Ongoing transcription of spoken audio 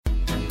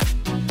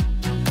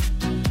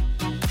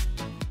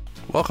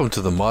Welcome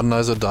to the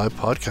Modernize or Die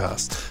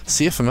podcast,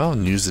 CFML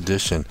News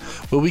Edition,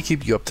 where we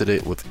keep you up to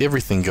date with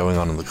everything going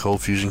on in the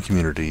Cold Fusion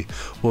community.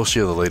 We'll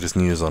share the latest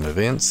news on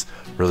events,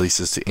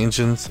 releases to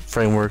engines,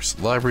 frameworks,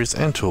 libraries,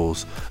 and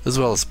tools, as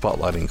well as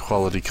spotlighting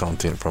quality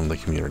content from the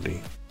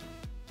community.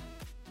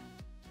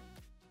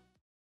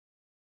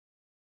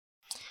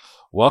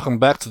 Welcome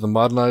back to the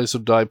Modernize or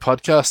Die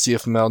podcast,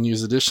 CFML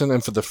News Edition,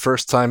 and for the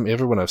first time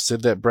ever when I've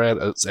said that, Brad,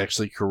 it's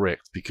actually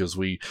correct, because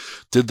we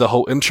did the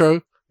whole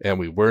intro, and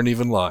we weren't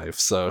even live,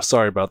 so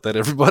sorry about that,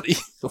 everybody.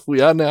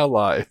 We are now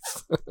live.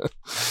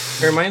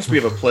 It reminds me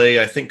of a play,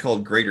 I think,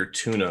 called Greater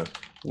Tuna,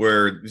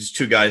 where these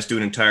two guys do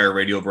an entire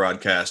radio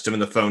broadcast, and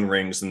then the phone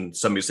rings, and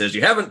somebody says,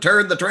 "You haven't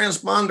turned the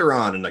transponder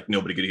on," and like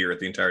nobody could hear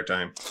it the entire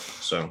time.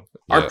 So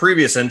our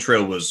previous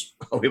intro was,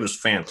 it was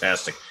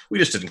fantastic. We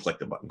just didn't click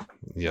the button.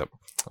 Yep.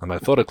 And I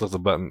thought I clicked the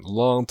button a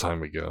long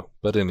time ago.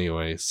 But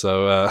anyway,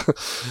 so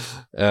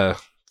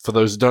for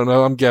those who don't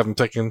know, I'm Gavin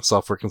Pickin,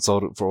 software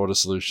consultant for Order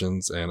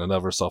Solutions, and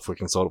another software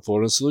consultant for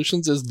Order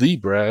Solutions is the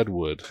Brad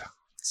Wood.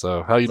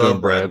 So how you doing,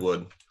 Brad?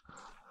 Wood.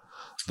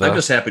 I'm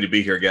just happy to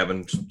be here,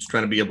 Gavin. Just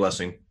trying to be a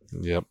blessing.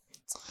 Yep.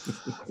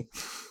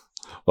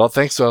 Well,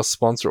 thanks to our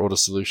sponsor, Order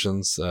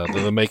Solutions. They're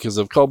the makers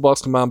of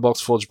ColdBox,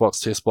 CommandBox,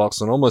 ForgeBox,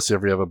 TestBox, and almost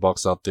every other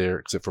box out there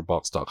except for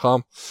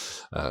Box.com.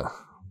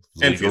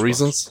 Legal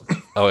reasons.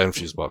 Oh, and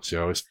Fusebox.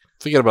 You always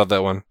forget about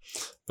that one.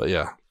 But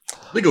yeah.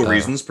 Legal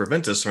reasons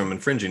prevent us from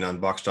infringing on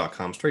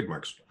Box.com's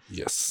trademarks.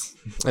 Yes.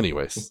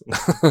 Anyways.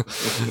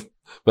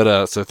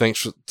 But so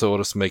thanks to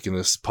Order for making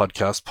this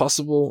podcast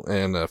possible.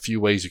 And a few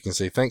ways you can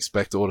say thanks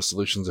back to Order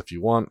Solutions if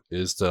you want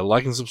is to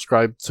like and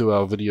subscribe to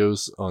our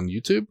videos on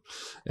YouTube.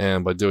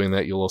 And by doing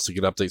that, you'll also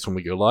get updates when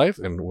we go live.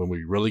 And when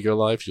we really go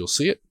live, you'll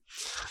see it.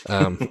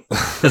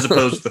 As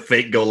opposed to the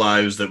fake go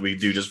lives that we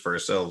do just for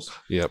ourselves.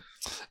 Yep.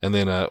 And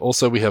then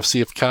also we have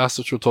CFcast,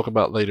 which we'll talk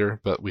about later,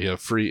 but we have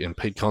free and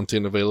paid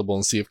content available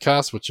on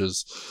CFcast, which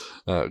is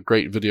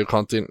great video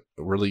content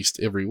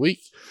released every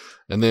week.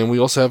 And then we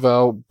also have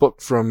our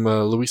book from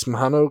Luis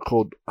Mahano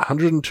called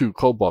 102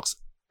 ColdBox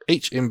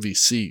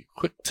HMVC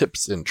Quick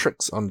Tips and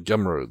Tricks on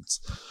Gumroads.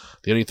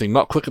 The only thing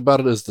not quick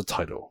about it is the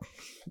title.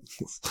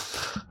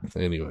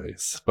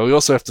 Anyways, but we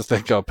also have to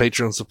thank our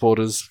Patreon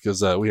supporters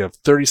because we have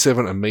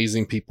 37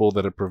 amazing people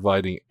that are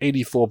providing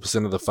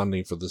 84% of the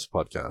funding for this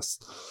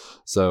podcast.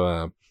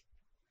 So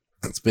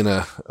it's been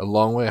a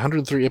long way,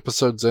 103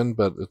 episodes in,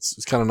 but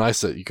it's kind of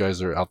nice that you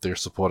guys are out there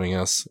supporting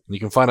us. And you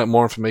can find out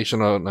more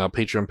information on our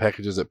Patreon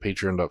packages at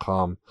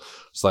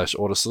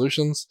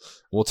patreon.com/ordersolutions.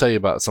 We'll tell you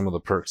about some of the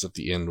perks at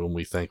the end when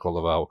we thank all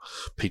of our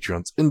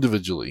Patreons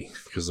individually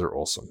because they're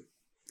awesome.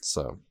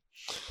 So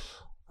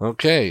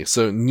okay,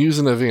 so news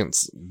and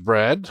events.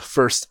 Brad,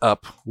 first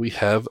up, we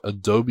have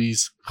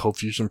Adobe's Cold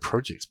Fusion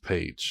Projects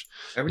page.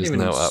 I haven't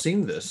even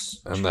seen this.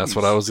 And that's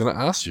what I was going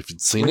to ask you, if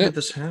you'd seen When it. did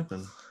this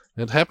happen?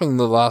 It happened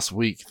the last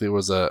week. There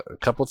was a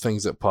couple of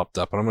things that popped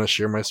up, and I'm going to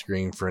share my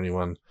screen for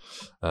anyone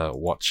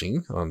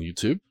watching on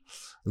YouTube.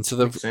 And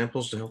so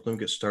examples to help them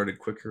get started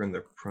quicker in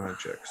their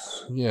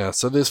projects. Yeah,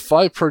 so there's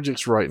 5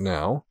 projects right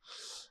now.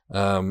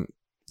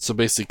 So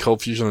basically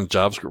Cold Fusion and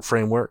JavaScript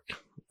framework,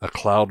 a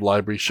cloud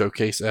library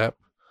showcase app,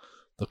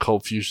 the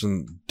Cold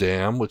Fusion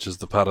DAM, which is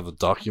the part of the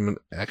document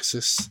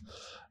access,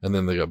 and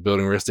then they got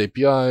building REST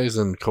APIs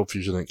and Cold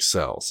Fusion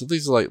Excel. So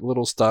these are like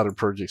little starter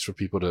projects for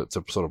people to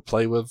sort of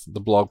play with.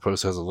 The blog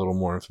post has a little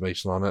more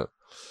information on it.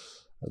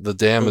 The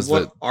DAM is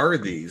what are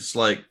these?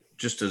 Like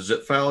just a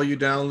zip file you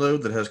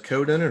download that has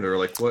code in it, or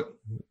like what?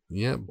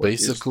 Yeah,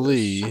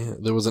 basically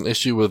there was an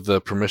issue with the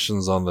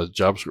permissions on the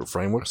JavaScript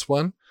frameworks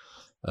one.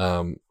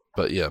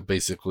 But yeah,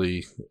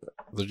 basically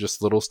they're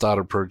just little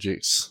starter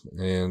projects,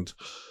 and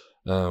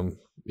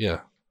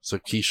yeah. So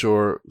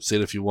Kishore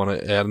said if you want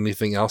to add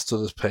anything else to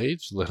this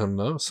page, let him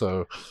know.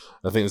 So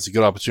I think it's a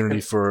good opportunity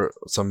for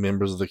some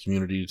members of the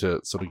community to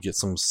sort of get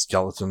some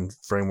skeleton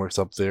frameworks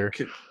up there.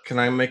 Can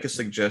I make a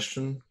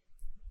suggestion?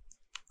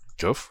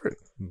 Go for it.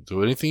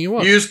 Do anything you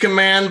want. Use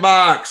command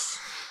box.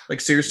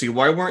 Like seriously,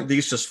 why weren't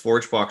these just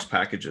ForgeBox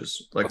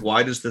packages? Like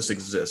why does this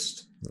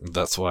exist?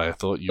 That's why I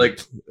thought you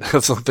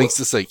had some things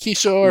to say.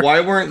 Kishore. Why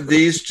weren't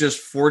these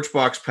just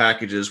ForgeBox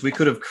packages? We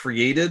could have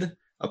created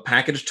a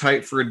package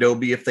type for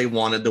Adobe if they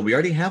wanted, though we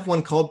already have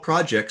one called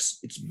Projects.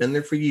 It's been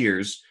there for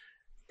years.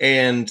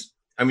 And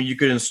I mean, you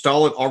could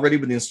install it already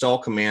with the install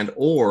command,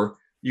 or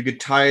you could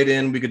tie it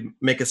in. We could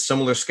make a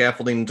similar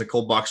scaffolding to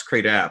ColdBox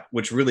Create App,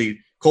 which really,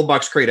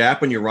 ColdBox Create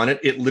App, when you run it,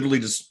 it literally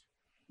just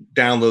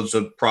downloads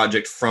a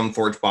project from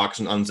ForgeBox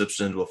and unzips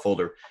it into a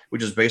folder,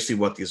 which is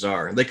basically what these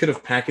are. They could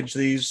have packaged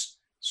these,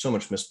 so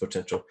much missed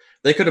potential.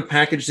 They could have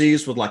packaged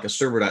these with like a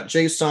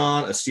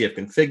server.json, a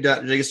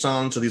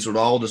cfconfig.json. So these would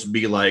all just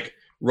be like,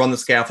 run the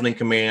scaffolding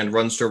command,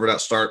 run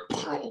server.start,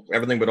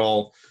 everything but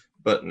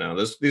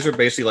no, these are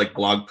basically like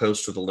blog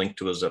posts with a link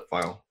to a zip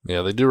file.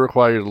 Yeah, they do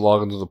require you to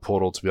log into the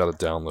portal to be able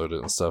to download it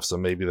and stuff, so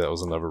maybe that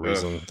was another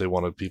reason they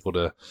wanted people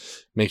to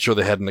make sure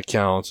they had an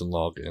account and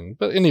log in.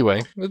 But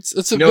anyway,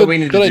 it's a good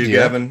idea.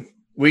 Gavin?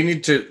 We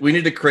need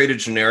to create a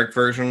generic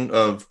version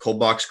of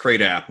ColdBox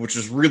Crate app, which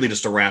is really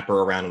just a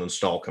wrapper around an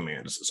install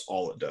command. This is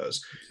all it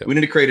does. Yep. We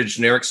need to create a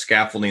generic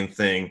scaffolding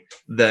thing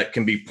that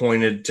can be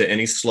pointed to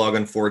any slug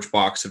on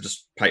ForgeBox of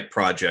just type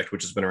project,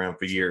 which has been around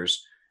for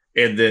years,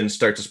 and then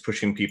start just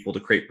pushing people to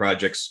create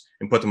projects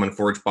and put them on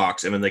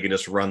ForgeBox, and then they can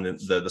just run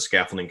the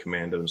scaffolding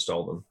command to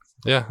install them.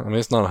 Yeah, I mean,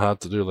 it's not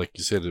hard to do, like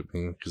you said,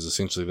 because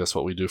essentially that's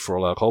what we do for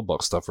all our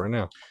ColdBox stuff right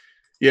now.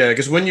 Yeah,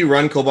 because when you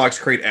run ColdBox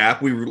Crate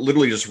app, we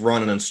literally just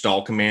run an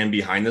install command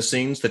behind the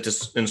scenes that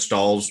just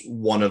installs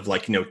one of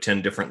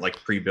 10 different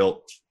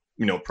pre-built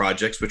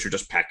projects, which are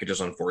just packages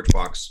on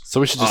ForgeBox. So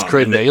we should just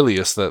create an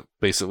alias that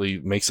basically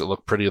makes it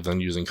look prettier than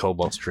using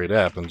ColdBox Crate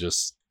app and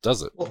just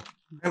does it. Well,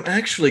 I'm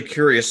actually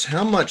curious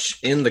how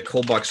much in the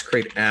ColdBox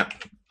Crate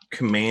app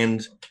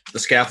command, the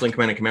scaffolding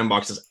command and command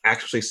box is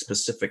actually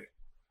specific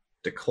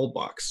to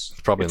ColdBox. It's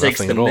probably it nothing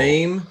takes the at all.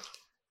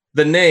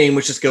 The name,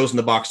 which just goes in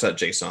the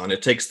box.json.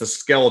 It takes the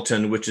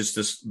skeleton, which is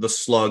the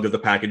slug of the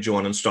package you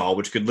want to install,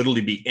 which could literally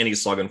be any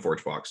slug in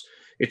ForgeBox.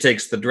 It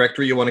takes the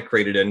directory you want to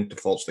create it in,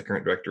 defaults the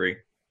current directory,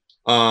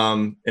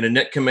 and a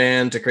net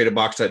command to create a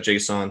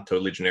box.json,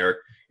 totally generic.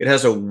 It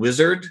has a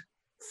wizard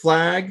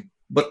flag,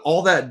 but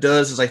all that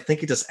does is I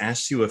think it just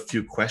asks you a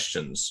few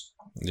questions.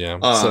 Yeah,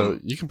 so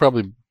you can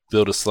probably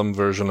build a slim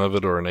version of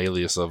it or an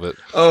alias of it.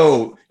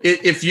 Oh,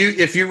 if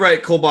you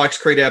write ColdBox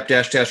Crate app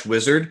 --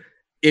 wizard,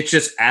 it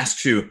just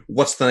asks you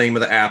what's the name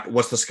of the app,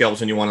 what's the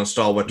skeleton you want to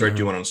install, what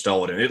directory you want to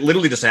install it in. It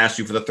literally just asks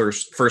you for the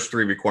first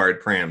 3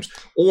 required params.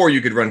 Or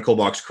you could run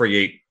ColdBox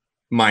create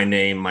my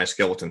name, my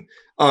skeleton.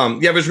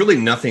 There's really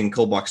nothing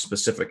ColdBox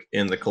specific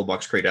in the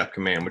ColdBox Crate app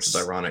command, which is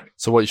ironic.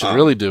 So what you should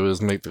really do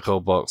is make the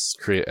ColdBox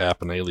Create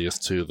app an alias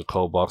to the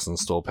ColdBox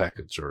install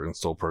package or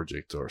install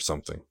project or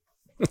something.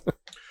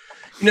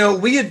 So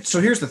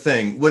here's the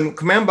thing. When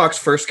CommandBox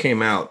first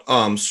came out,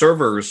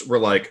 servers were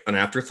like an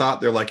afterthought.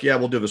 They're like, yeah,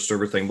 we'll do the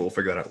server thing, but we'll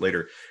figure that out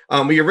later.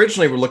 We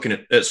originally were looking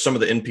at some of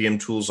the NPM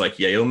tools like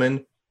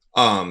Yeoman,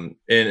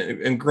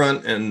 and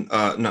Grunt and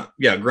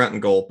Grunt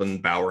and Gulp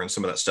and Bower and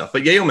some of that stuff.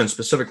 But Yeoman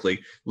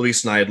specifically,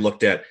 Luis and I had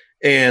looked at,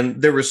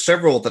 and there were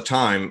several at the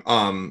time,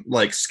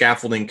 like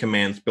scaffolding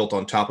commands built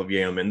on top of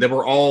Yeoman. They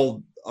were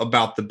all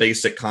about the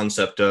basic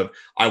concept of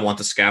I want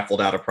to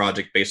scaffold out a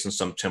project based on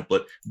some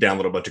template,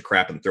 download a bunch of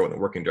crap and throw it in the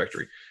working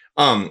directory.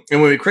 And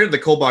when we created the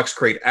ColdBox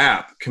Crate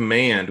app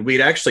command, we'd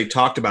actually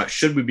talked about,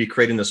 should we be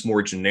creating this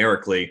more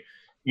generically,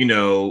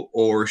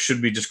 or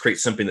should we just create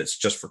something that's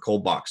just for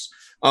ColdBox?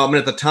 And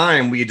at the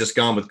time, we had just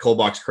gone with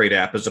ColdBox Crate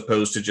app as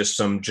opposed to just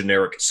some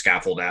generic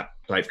scaffold app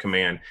type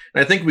command.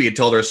 And I think we had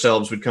told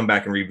ourselves we'd come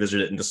back and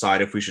revisit it and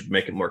decide if we should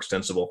make it more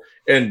extensible.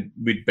 And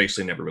we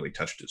basically never really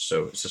touched it.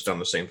 So it's just on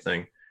the same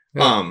thing.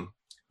 Yeah.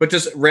 But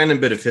just random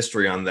bit of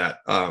history on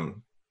that. I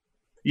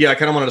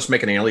kind of want to just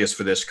make an alias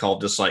for this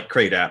called just like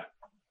Crate app.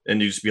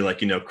 And you just be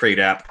like, Crate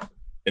app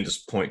and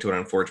just point to it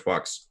on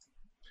ForgeBox.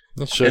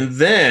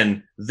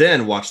 And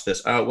then watch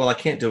this. I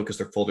can't do it because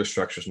their folder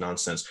structure is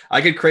nonsense.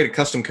 I could create a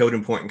custom code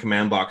and point in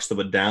command box that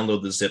would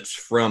download the zips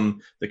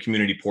from the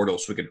community portal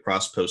so we could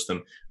cross post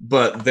them.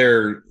 But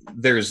their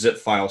zip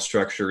file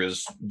structure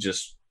is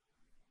just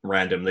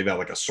random. They've got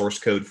like a source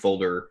code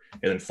folder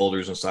and then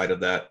folders inside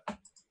of that.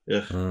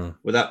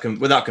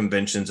 Without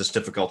conventions, it's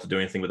difficult to do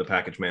anything with a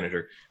package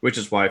manager, which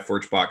is why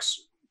ForgeBox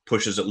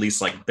pushes at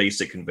least like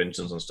basic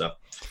conventions and stuff.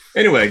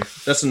 Anyway,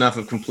 that's enough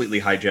of completely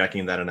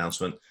hijacking that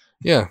announcement.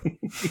 Yeah.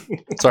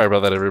 Sorry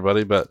about that,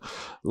 everybody. But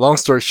long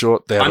story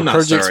short, they have a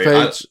projects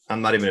page.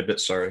 I'm not even a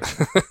bit sorry.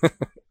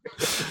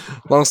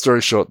 Long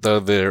story short, though,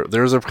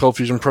 there's a Cold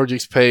Fusion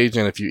projects page,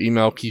 and if you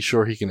email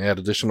Kishore, he can add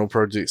additional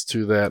projects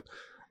to that.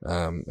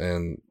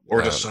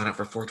 Or just sign up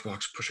for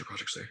ForgeBox, push your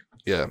projects there.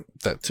 Yeah,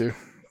 that too.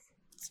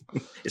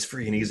 It's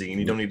free and easy,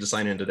 and you don't need to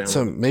sign in to download.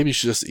 So maybe you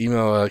should just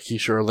email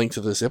Kishore a link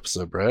to this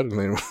episode, Brad, and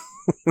then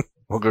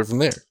we'll go from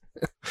there.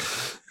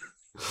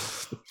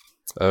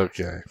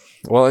 Okay.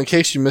 Well, in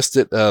case you missed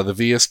it, the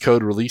VS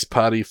Code release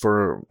party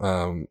for,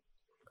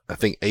 I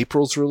think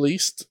April's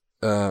released.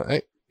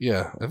 I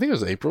think it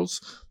was April's.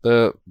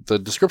 The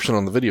description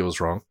on the video was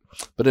wrong.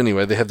 But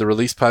anyway, they had the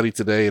release party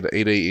today at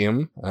 8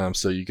 a.m.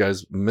 So you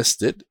guys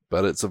missed it,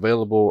 but it's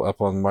available up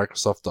on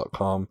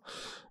Microsoft.com.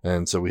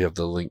 And so we have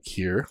the link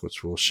here,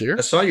 which we'll share.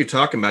 I saw you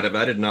talking about it,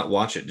 but I did not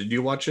watch it. Did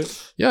you watch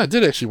it? Yeah, I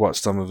did actually watch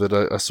some of it.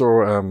 I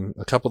saw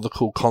a couple of the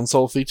cool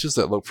console features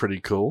that look pretty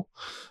cool.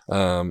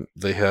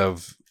 They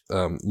have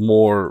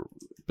more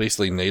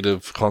basically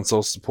native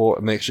console support,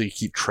 and they actually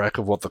keep track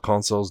of what the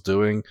console's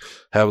doing,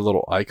 have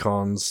little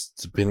icons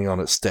depending on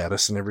its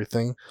status and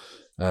everything.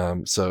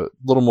 So a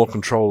little more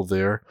control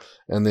there.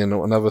 And then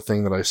another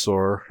thing that I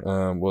saw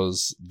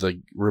was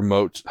the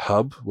remote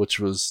hub, which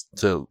was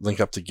to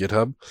link up to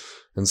GitHub.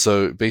 And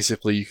so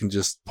basically you can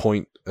just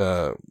point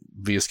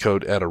VS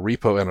Code at a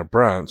repo and a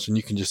branch, and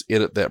you can just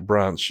edit that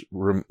branch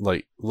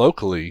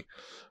locally,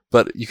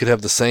 but you could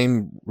have the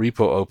same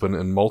repo open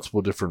in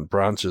multiple different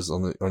branches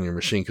on your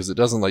machine, because it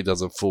doesn't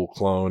does a full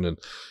clone and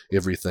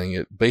everything.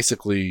 It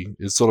basically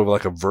is sort of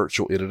like a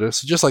virtual editor.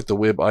 So just like the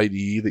web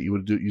IDE that you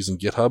would do using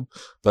GitHub,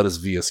 but as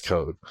VS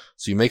Code.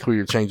 So you make all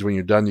your change, when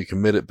you're done, you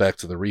commit it back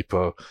to the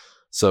repo.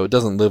 So it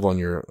doesn't live on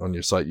your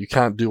site. You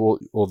can't do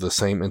all the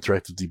same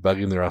interactive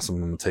debugging. There are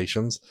some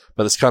limitations,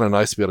 but it's kind of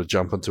nice to be able to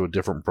jump into a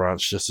different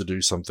branch just to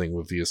do something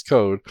with VS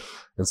Code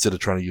instead of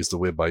trying to use the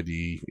web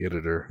IDE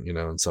editor,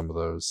 and some of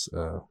those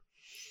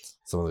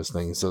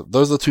things. So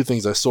those are the two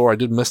things I saw. I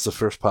did miss the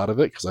first part of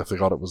it because I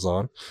forgot it was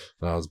on,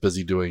 and I was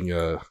busy doing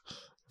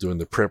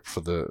the prep for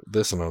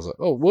this, and I was like,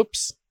 oh,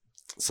 whoops.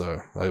 So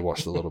I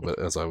watched a little bit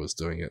as I was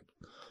doing it.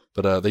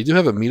 But they do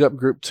have a meetup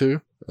group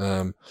too.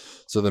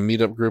 So the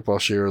meetup group I'll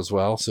share as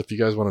well. So if you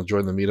guys want to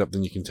join the meetup,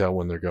 then you can tell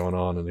when they're going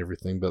on and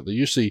everything. But they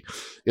usually,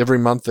 every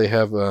month they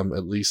have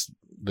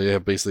they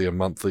have basically a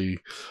monthly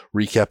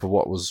recap of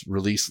what was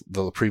released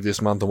the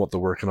previous month and what they're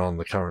working on in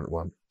the current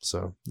one.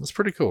 So it's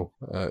pretty cool.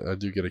 I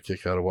do get a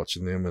kick out of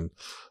watching them, and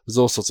there's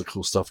all sorts of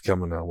cool stuff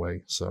coming our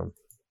way. So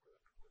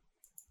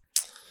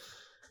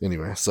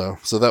anyway, so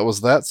that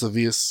was that. So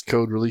VS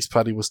Code release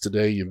party was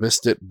today. You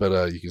missed it,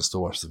 but you can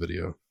still watch the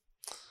video.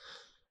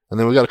 And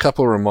then we got a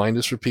couple of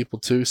reminders for people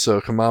too. So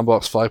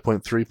CommandBox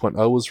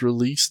 5.3.0 was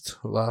released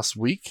last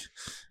week,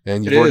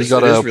 and you've already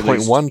got a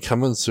 0.1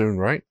 coming soon,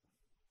 right?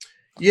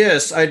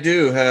 Yes, I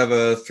do have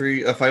a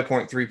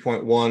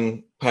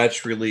 5.3.1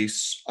 patch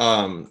release.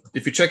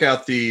 If you check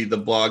out the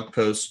blog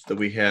post that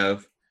we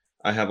have,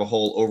 I have a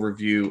whole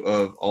overview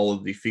of all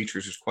of the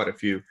features. There's quite a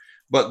few,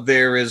 but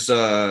there's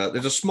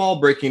a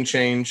small breaking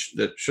change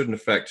that shouldn't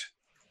affect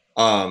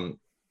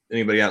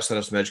anybody outside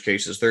of some edge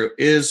cases. There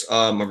is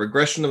a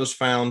regression that was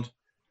found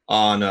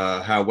on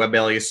how web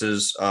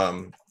aliases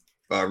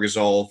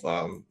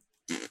resolve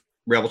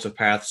relative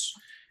paths.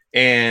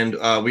 And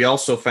we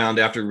also found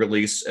after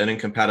release an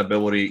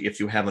incompatibility if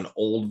you have an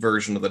old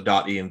version of the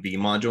 .env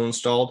module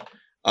installed.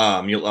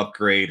 You'll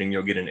upgrade and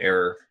you'll get an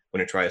error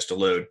when it tries to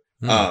load.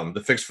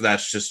 The fix for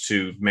that's just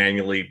to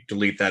manually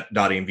delete that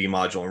 .env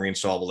module and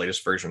reinstall the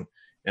latest version,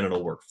 and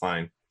it'll work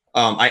fine.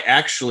 I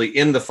actually,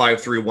 in the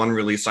 5.3.1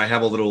 release, I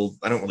have a little,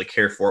 I don't really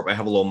care for it, but I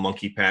have a little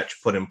monkey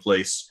patch put in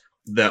place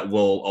that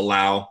will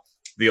allow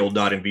the old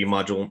 .env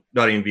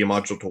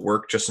module to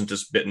work, just since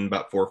it's bitten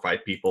about 4 or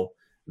 5 people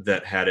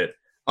that had it.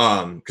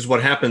 Because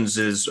what happens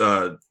is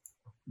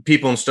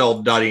people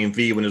installed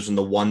 .env when it was in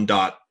the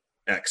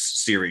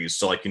 1.x series.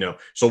 So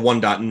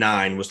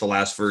 1.9 was the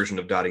last version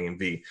of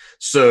 .env.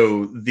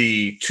 So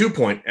the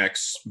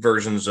 2.x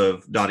versions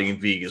of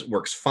 .env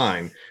works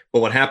fine. But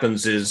what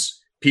happens is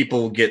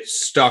people get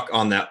stuck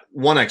on that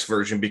 1x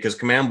version because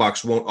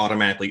CommandBox won't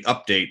automatically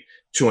update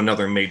to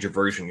another major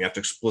version. You have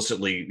to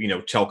explicitly,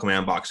 tell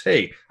CommandBox,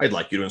 hey, I'd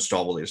like you to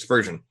install the latest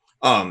version.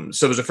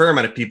 So there's a fair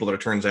amount of people that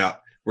it turns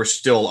out were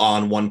still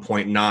on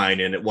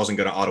 1.9 and it wasn't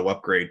going to auto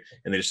upgrade,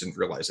 and they just didn't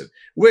realize it,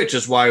 which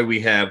is why we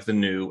have the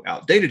new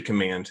outdated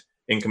command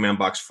in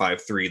CommandBox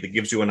 5.3 that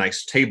gives you a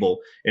nice table,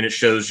 and it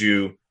shows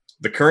you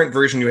the current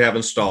version you have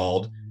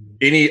installed,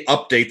 any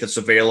update that's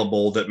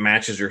available that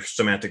matches your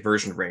semantic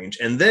version range.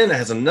 And then it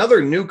has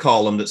another new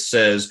column that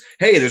says,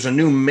 hey, there's a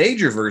new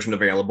major version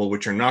available,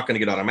 which you're not going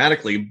to get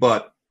automatically,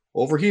 but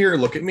over here,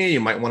 look at me,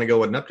 you might want to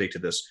go ahead and update to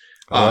this.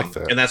 I like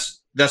that. And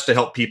that's to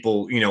help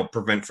people,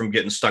 prevent from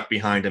getting stuck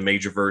behind a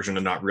major version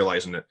and not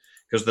realizing it.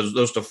 Because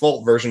those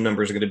default version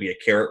numbers are going to be a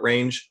caret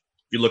range.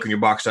 If you look in your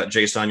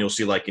box.json, you'll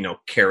see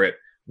caret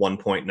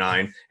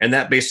 1.9. And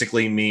that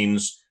basically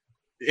means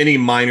any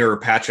minor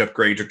patch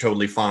upgrades are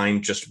totally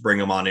fine. Just bring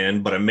them on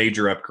in. But a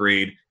major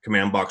upgrade,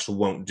 CommandBox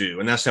won't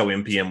do. And that's how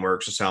NPM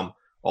works. That's how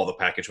all the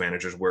package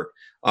managers work.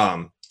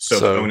 So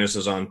the onus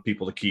is on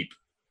people to keep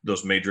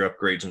those major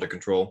upgrades under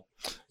control.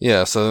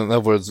 Yeah, so in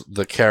other words,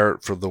 the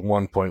caret for the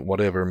 1 point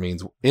whatever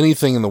means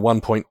anything in the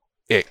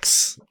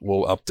 1.x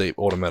will update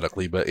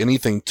automatically, but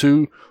anything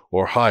 2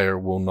 or higher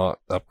will not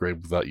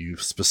upgrade without you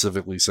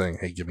specifically saying,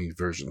 hey, give me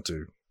version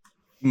 2.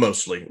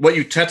 Mostly. What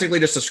you technically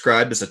just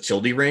described is a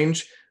tilde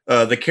range.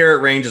 The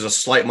caret range is a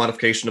slight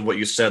modification of what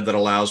you said that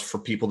allows for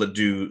people to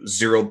do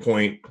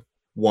 0.1,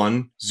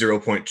 0.2,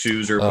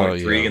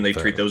 0.3, and they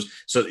treat those.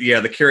 So yeah,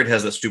 the caret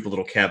has that stupid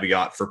little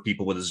caveat for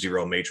people with a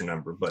 0 major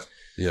number, but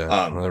yeah,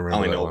 I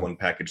only know one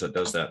package that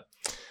does that.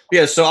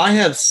 Yeah, so I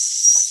have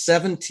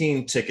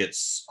 17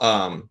 tickets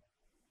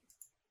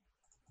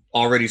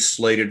already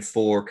slated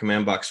for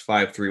CommandBox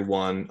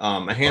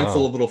 5.3.1, a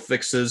handful of little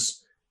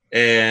fixes,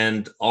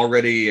 and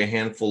already a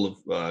handful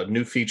of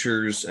new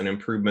features and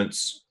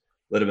improvements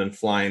that have been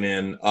flying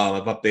in.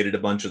 I've updated a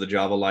bunch of the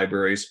Java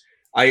libraries.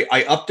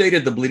 I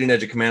updated the bleeding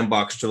edge of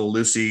CommandBox to the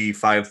Lucy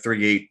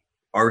 5.3.8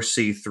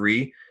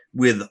 RC3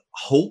 with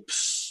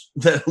hopes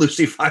that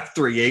Lucy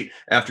 5.3.8,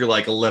 after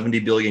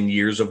 11 billion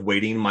years of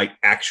waiting, might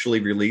actually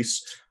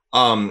release.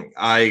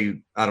 I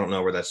don't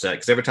know where that's at,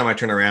 because every time I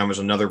turn around, there's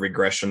another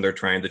regression they're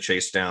trying to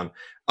chase down.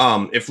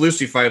 If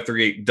Lucy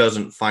 5.3.8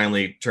 doesn't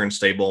finally turn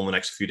stable in the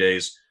next few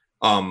days,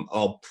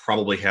 I'll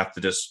probably have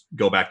to just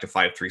go back to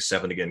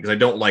 5.3.7 again, because I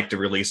don't like to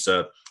release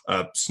a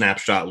a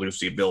snapshot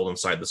Lucy build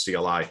inside the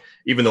CLI,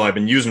 even though I've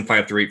been using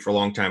 5.3.8 for a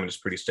long time and it's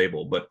pretty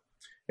stable. But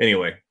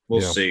anyway,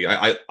 we'll see.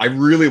 I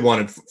really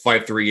wanted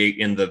 5.3.8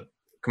 in the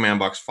Command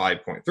Box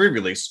 5.3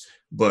 release,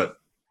 but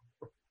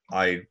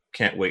I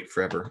can't wait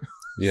forever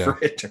for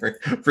it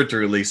to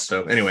release.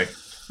 So anyway,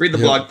 read the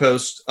blog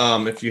post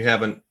if you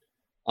haven't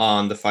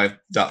on the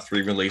 5.3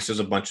 release. There's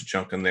a bunch of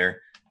junk in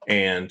there.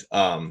 And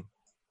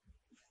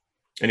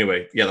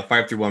anyway, the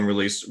 5.3.1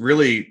 release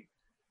really.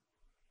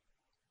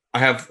 I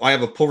have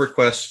a pull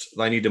request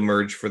that I need to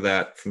merge for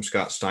that from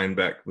Scott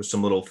Steinbeck with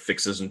some little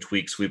fixes and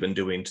tweaks we've been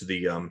doing to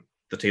the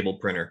table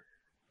printer.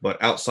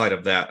 But outside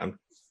of that, I'm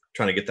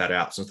trying to get that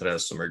out since it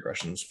has some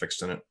regressions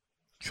fixed in it.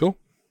 Cool.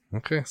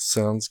 Okay,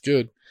 sounds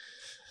good.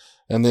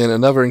 And then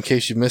another, in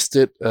case you missed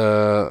it,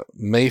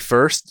 May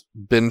 1st,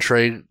 bin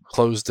tray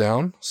closed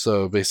down.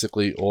 So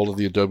basically all of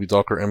the Adobe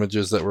Docker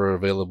images that were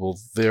available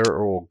there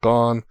are all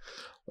gone.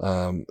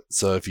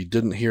 So if you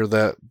didn't hear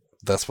that,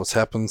 that's what's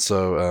happened.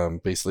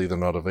 So basically they're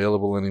not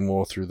available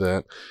anymore through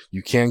that.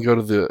 You can go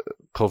to the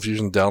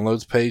ColdFusion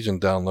downloads page and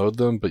download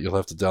them, but you'll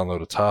have to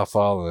download a tar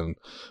file and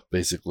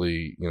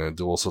basically,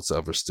 do all sorts of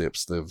other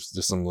steps.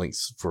 There's some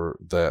links for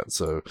that.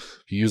 So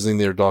if you're using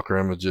their Docker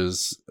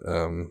images,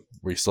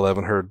 we still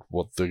haven't heard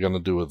what they're going to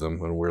do with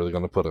them and where they're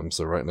going to put them.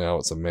 So right now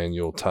it's a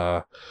manual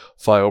tar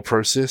file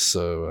process.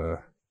 So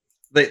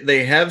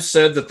they have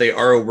said that they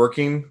are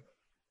working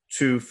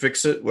to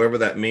fix it, whatever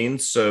that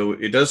means. So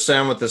it does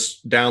sound like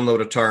this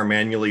download a tar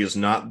manually is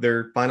not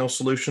their final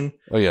solution.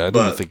 Oh yeah, I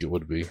didn't think it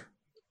would be.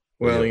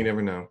 Well, you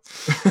never know.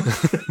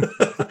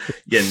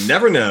 You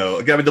never know.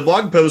 I mean, the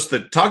blog post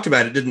that talked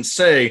about it didn't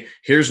say,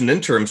 here's an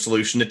interim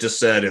solution. It just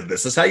said,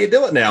 this is how you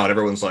do it now. And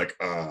everyone's like,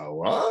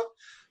 what?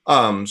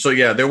 So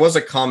yeah, there was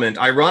a comment,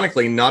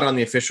 ironically, not on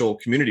the official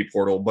community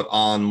portal, but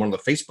on one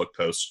of the Facebook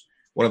posts.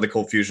 One of the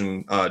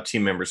ColdFusion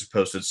team members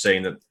posted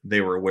saying that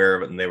they were aware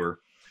of it and they were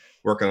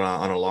working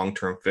on a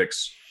long-term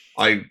fix.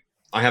 I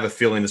have a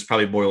feeling this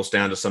probably boils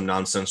down to some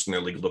nonsense in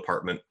their legal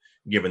department,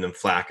 giving them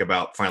flack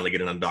about finally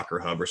getting on Docker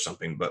Hub or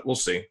something, but we'll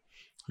see.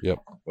 Yep.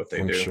 What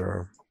they do.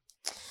 Sure.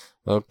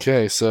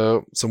 Okay,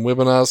 so some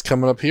webinars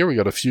coming up here. We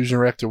got a Fusion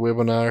Reactor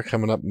webinar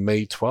coming up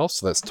May 12th,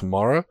 so that's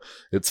tomorrow.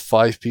 It's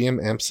 5 p.m.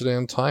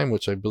 Amsterdam time,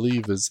 which I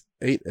believe is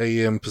 8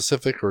 a.m.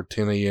 Pacific or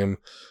 10 a.m.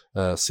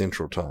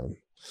 Central time.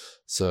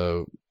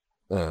 So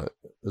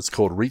it's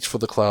called Reach for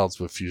the Clouds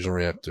with Fusion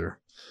Reactor.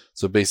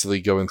 So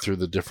basically going through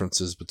the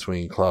differences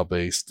between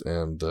cloud-based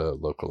and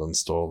local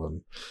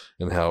install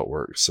and how it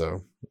works.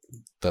 So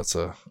that's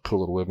a cool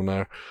little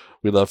webinar.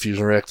 We love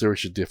Fusion Reactor. We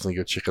should definitely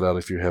go check it out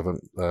if you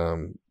haven't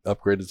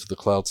upgraded to the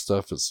cloud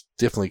stuff. It's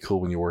definitely cool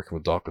when you're working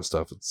with Docker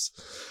stuff. It's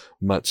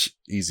much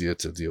easier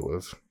to deal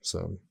with.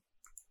 So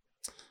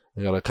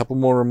I got a couple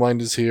more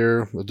reminders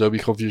here. Adobe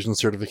ColdFusion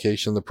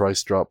certification, the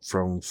price dropped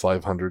from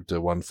 $500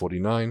 to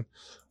 $149.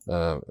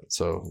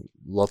 So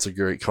lots of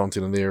great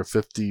content in there,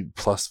 50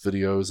 plus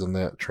videos in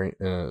that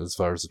as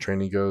far as the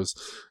training goes,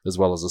 as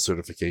well as a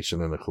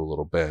certification and a cool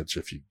little badge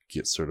if you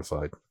get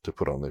certified to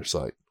put on their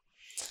site.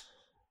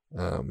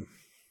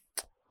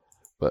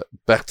 But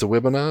back to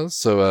webinars.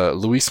 So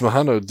Luis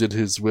Majano did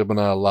his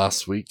webinar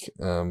last week.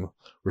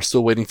 We're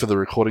still waiting for the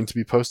recording to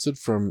be posted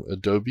from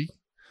Adobe.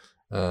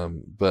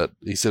 But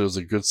he said it was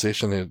a good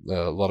session, had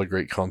a lot of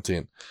great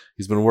content.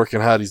 He's been working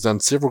hard. He's done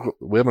several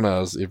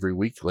webinars every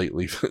week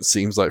lately, it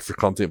seems like, for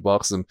Content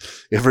Box, and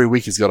every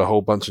week he's got a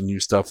whole bunch of new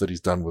stuff that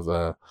he's done with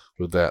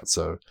that.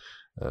 So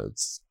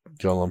it's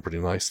going on pretty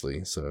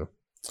nicely. So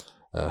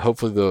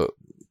hopefully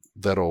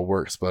that all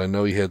works. But I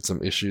know he had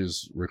some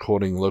issues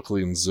recording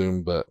locally in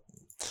Zoom, but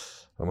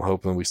I'm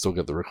hoping we still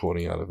get the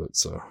recording out of it.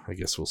 So I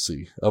guess we'll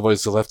see.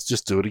 Otherwise, he'll have to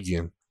just do it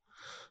again.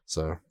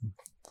 So.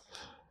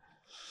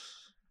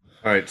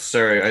 All right,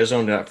 sorry, I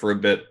zoned out for a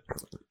bit.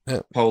 Yeah.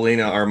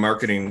 Paulina, our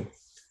marketing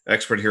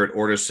expert here at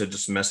Ortus, had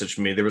just messaged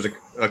me. There was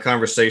a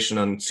conversation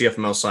on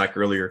CFML Slack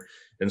earlier,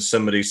 and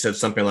somebody said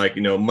something like,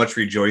 much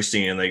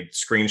rejoicing, and they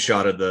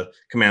screenshotted the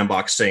command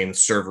box saying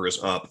server is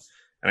up.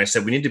 And I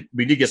said, we need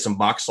to get some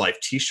Box Life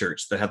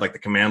t-shirts that have like the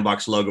command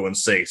box logo and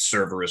say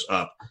server is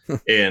up.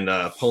 And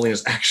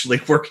Paulina's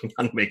actually working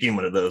on making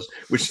one of those,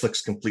 which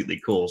looks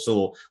completely cool.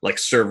 So like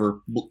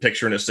server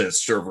picture and it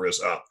says server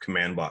is up,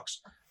 command box.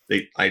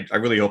 I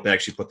really hope they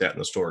actually put that in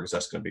the store because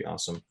that's going to be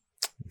awesome.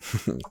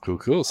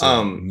 Cool.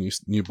 So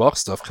new box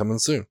stuff coming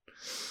soon.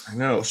 I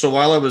know. So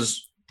while I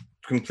was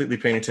completely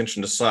paying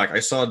attention to Slack, I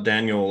saw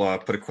Daniel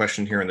put a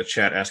question here in the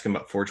chat asking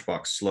about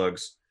ForgeBox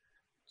slugs.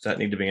 Does that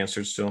need to be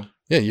answered still?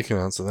 Yeah, you can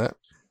answer that.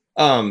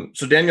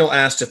 So Daniel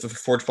asked if the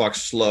ForgeBox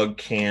slug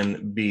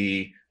can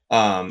be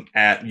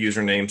at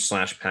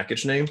username /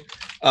 package name.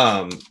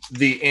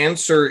 The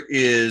answer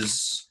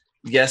is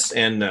yes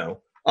and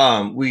no.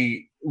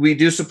 We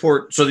do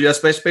support, so that's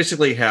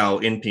basically how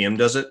NPM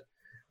does it,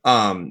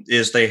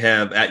 is they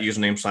have at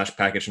username /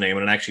 package name,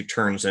 and it actually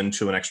turns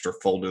into an extra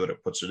folder that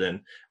it puts it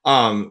in.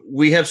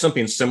 We have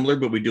something similar,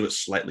 but we do it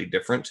slightly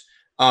different.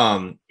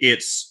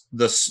 It's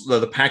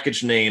the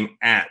package name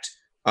at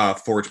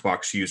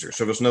ForgeBox user.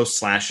 So there's no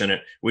slash in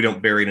it. We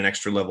don't bury it an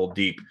extra level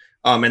deep.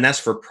 And that's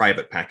for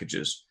private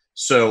packages.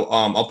 So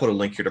I'll put a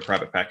link here to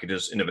private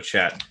packages into the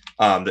chat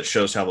that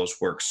shows how those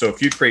work. So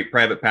if you create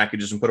private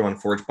packages and put them on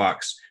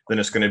ForgeBox, then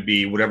it's going to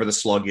be whatever the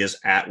slug is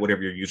at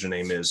whatever your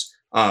username is.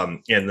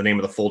 And the name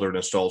of the folder it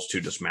installs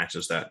to just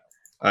matches that.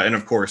 And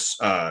of course,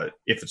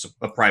 if it's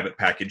a private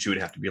package, you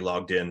would have to be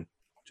logged in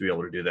to be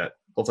able to do that.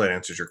 Hopefully that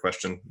answers your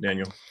question,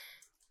 Daniel.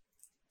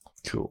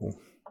 Cool.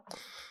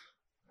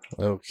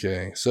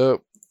 Okay,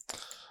 so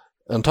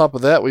on top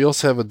of that, we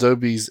also have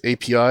Adobe's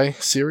API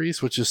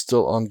series, which is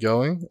still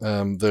ongoing.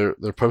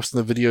 They're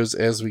posting the videos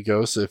as we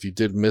go, so if you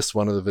did miss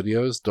one of the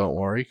videos, don't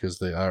worry, because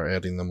they are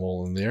adding them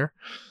all in there.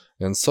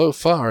 And so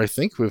far, I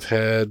think we've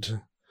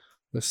had,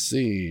 let's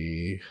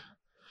see,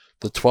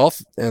 the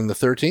 12th and the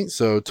 13th,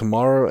 so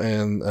tomorrow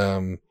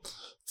and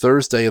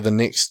Thursday are the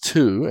next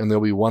two, and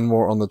there'll be one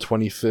more on the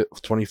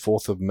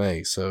 24th of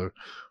May. So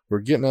we're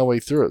getting our way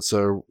through it.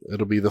 So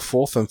it'll be the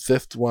 4th and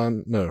 5th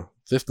one, no,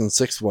 5th and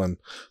 6th one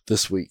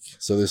this week.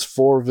 So there's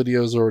 4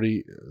 videos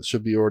already,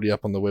 should be already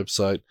up on the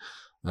website.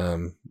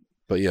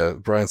 But yeah,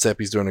 Brian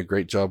Sappy's doing a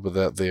great job with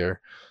that there.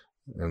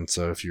 And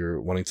so if you're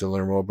wanting to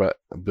learn more about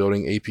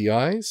building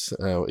APIs,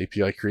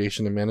 API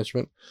creation and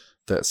management,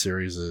 that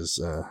series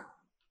is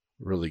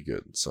really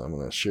good. So I'm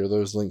going to share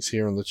those links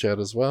here in the chat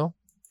as well.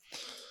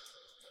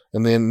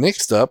 And then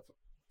next up,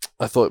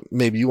 I thought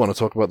maybe you want to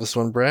talk about this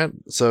one, Brad.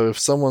 So if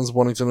someone's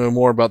wanting to know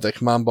more about that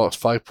CommandBox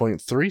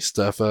 5.3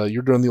 stuff,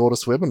 you're doing the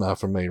Audis webinar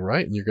for May,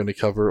 right? And you're going to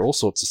cover all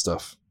sorts of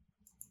stuff.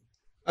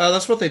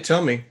 That's what they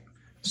tell me.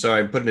 So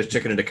I'm putting a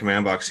chicken into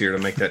CommandBox here to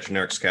make that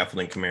generic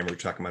scaffolding command we were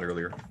talking about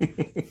earlier.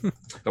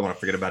 Don't want to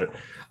forget about it.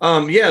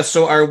 Yeah,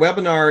 so our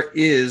webinar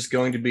is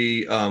going to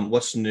be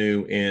what's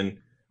new in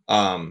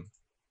CommandBox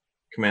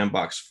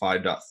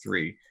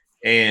 5.3.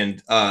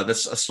 And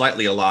that's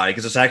slightly a lie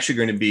because it's actually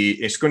going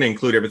to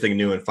include everything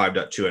new in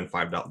 5.2 and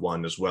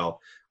 5.1 as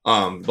well.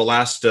 The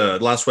last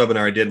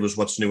webinar I did was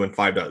what's new in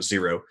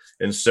 5.0.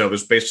 And so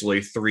there's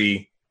basically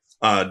 3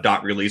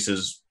 dot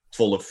releases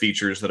full of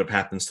features that have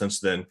happened since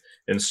then.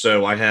 And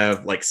so I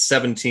have like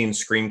 17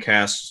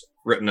 screencasts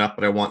written up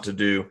that I want to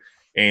do.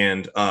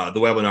 And the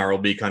webinar will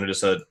be kind of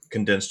just a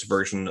condensed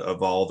version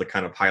of all the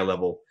kind of high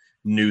level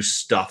new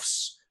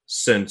stuffs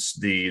since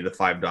the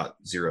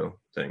 5.0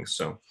 thing.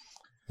 So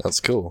that's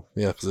cool.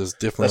 Yeah, because there's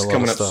definitely a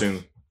lot of stuff. That's coming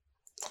up soon.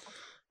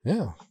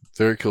 Yeah,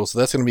 very cool. So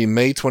that's going to be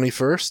May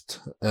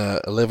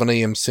 21st, 11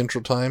 a.m.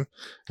 Central Time,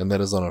 and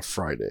that is on a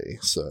Friday.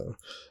 So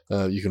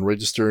you can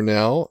register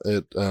now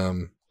at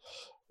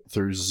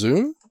through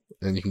Zoom,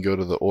 and you can go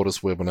to the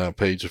Audis webinar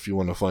page if you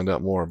want to find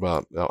out more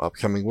about our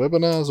upcoming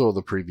webinars or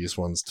the previous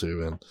ones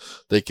too, and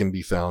they can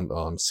be found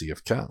on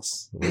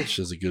CFcast, which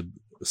is a good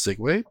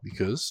segue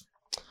because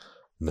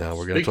now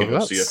we're going to talk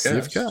about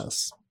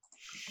CFcast.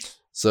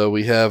 So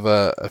we have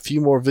a few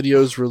more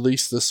videos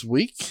released this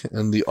week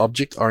in the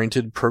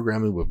Object-Oriented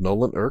Programming with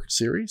Nolan Erck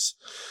series.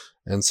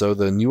 And so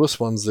the newest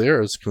ones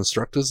there is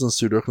constructors and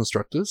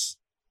pseudo-constructors,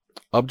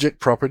 object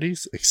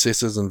properties,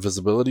 accessors and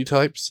visibility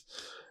types,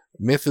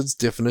 methods,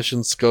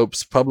 definitions,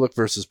 scopes, public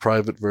versus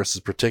private versus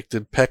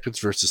protected,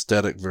 package versus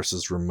static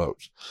versus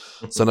remote.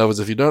 So in other words,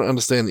 if you don't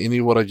understand any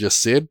of what I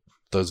just said,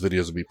 those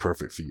videos would be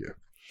perfect for you.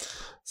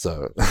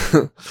 So,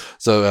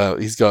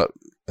 he's got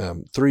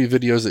 3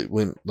 videos that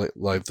went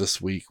live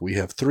this week. We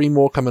have 3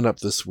 more coming up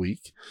this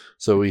week.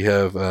 So we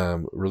have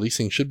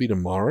releasing should be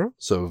tomorrow.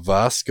 So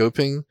VAR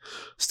scoping,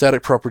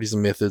 static properties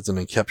and methods, and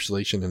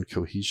encapsulation and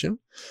cohesion.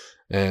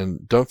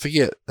 And don't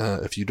forget,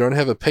 if you don't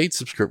have a paid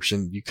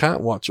subscription, you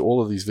can't watch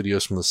all of these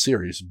videos from the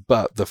series.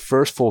 But the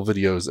first 4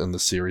 videos in the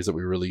series that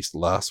we released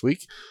last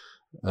week,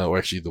 or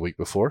actually the week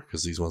before,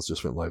 because these ones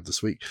just went live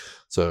this week.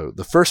 So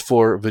the first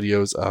 4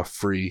 videos are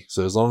free.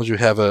 So as long as you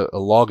have a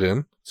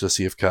login to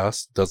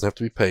CFcast, doesn't have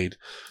to be paid,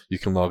 you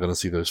can log in and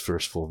see those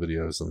first 4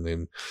 videos. And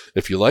then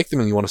if you like them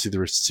and you want to see the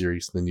rest of the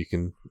series, then you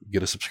can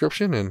get a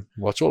subscription and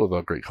watch all of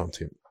our great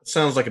content.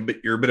 Sounds like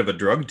you're a bit of a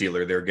drug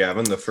dealer there,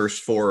 Gavin. The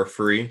first 4 are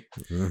free.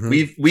 Mm-hmm.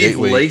 We've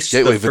laced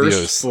the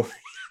first 4.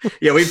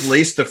 Yeah, we've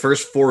laced the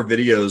first 4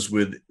 videos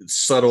with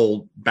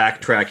subtle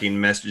backtracking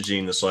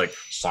messaging that's like,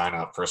 sign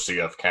up for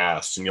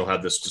CFcast, and you'll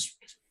have this just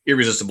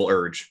irresistible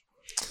urge.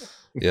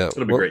 Yeah.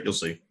 It'll be great. You'll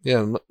see.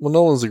 Yeah, well,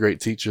 Nolan's a great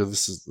teacher.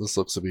 This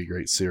looks to be a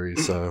great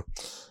series, so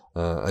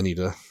I need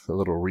a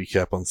little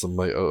recap on some of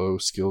my OO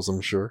skills,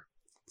 I'm sure.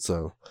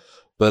 So,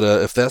 but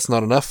if that's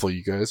not enough for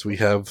you guys, we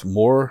have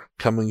more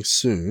coming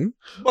soon.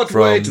 But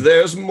wait,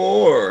 there's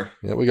more.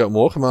 Yeah, we got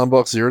more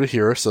CommandBox 0 to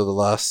Hero, so the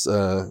last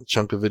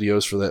chunk of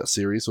videos for that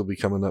series will be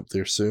coming up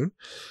there soon.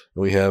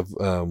 And we have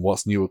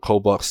what's new with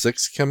ColdBox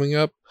 6 coming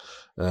up.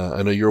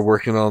 I know you're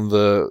working on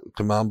the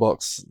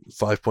CommandBox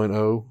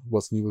 5.0,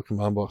 what's new with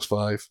CommandBox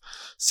 5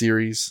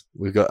 series.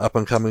 We've got up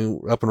and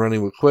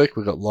running with Quick.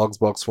 We've got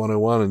Logsbox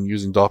 101 and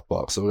using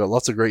DocBox. So we've got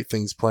lots of great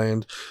things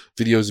planned.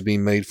 Videos are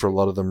being made for a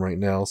lot of them right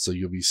now, so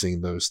you'll be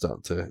seeing those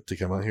start to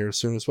come out here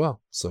soon as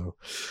well. So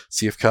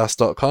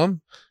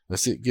cfcast.com.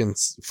 That's it. Again,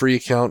 free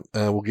account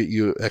will get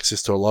you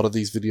access to a lot of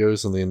these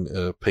videos, and then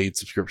a paid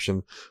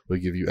subscription will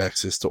give you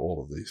access to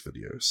all of these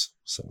videos.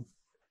 So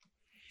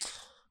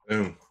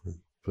boom.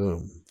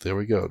 There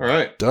we go. All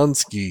right.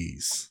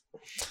 Dunskies.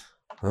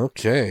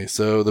 Okay,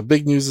 so the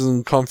big news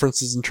in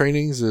conferences and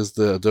trainings is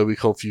the Adobe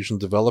ColdFusion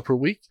Developer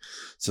Week.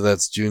 So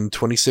that's June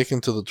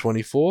 22nd to the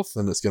 24th,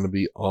 and it's going to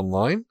be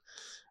online.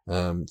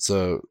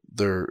 So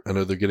I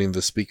know they're getting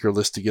the speaker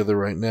list together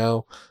right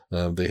now.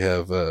 They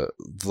have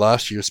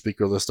last year's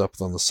speaker list up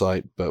on the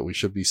site, but we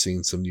should be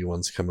seeing some new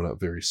ones coming up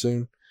very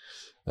soon.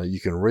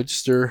 You can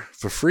register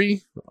for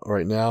free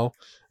right now,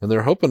 and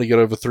they're hoping to get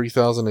over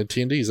 3,000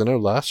 attendees. I know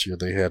last year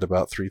they had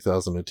about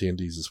 3,000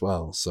 attendees as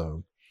well,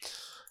 so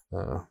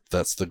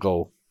that's the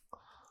goal.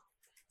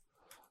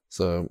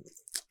 So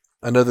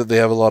I know that they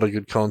have a lot of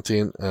good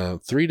content,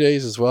 3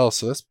 days as well,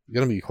 so that's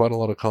going to be quite a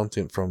lot of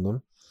content from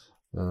them.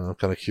 I'm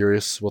kind of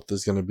curious what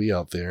there's going to be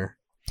out there,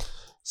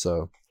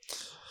 so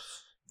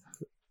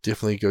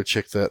definitely go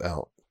check that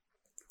out.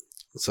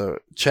 So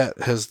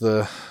chat has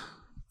the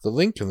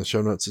link in the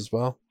show notes as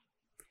well,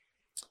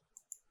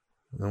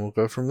 and we'll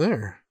go from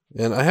there.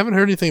 And I haven't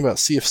heard anything about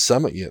CF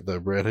Summit yet, though,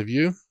 Brad. Have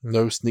you?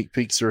 No sneak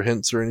peeks or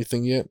hints or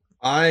anything yet?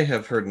 I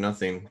have heard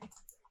nothing.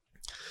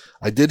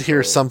 I did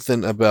hear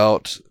something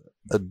about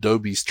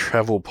Adobe's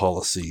travel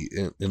policy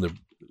in the,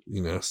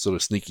 sort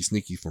of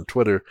sneaky from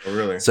Twitter. Oh,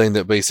 really? Saying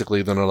that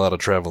basically they're not allowed to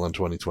travel in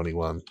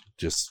 2021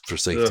 just for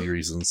safety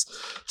reasons.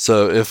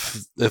 So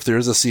if there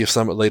is a CF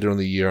Summit later in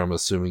the year, I'm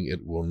assuming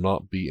it will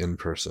not be in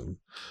person,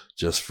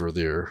 just for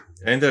their.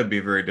 And that'd be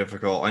very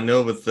difficult. I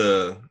know with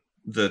the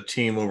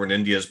team over in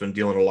India has been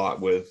dealing a lot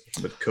with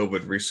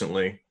COVID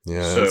recently.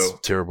 Yeah, so it's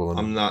terrible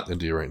in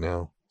India right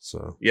now.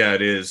 So yeah,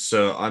 it is.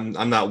 So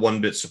I'm not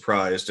one bit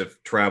surprised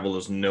if travel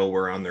is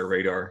nowhere on their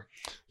radar.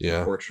 Yeah,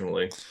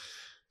 unfortunately.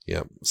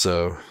 Yeah.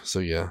 So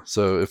yeah.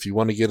 So if you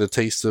want to get a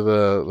taste of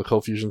the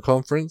ColdFusion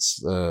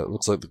conference,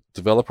 looks like the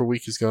Developer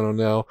Week is going on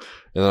now,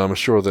 and I'm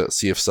sure that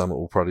CF Summit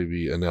will probably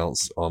be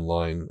announced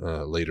online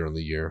later in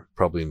the year,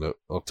 probably in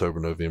October,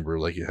 November,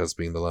 like it has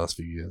been the last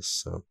few years.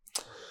 So.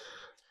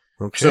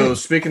 Okay. So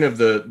speaking of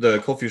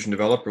the ColdFusion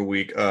Developer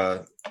Week,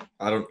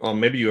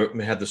 maybe you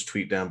had this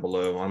tweet down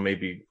below. I may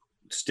be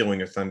stealing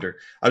your thunder.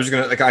 I was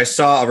I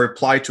saw a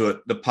reply to it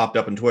that popped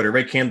up on Twitter.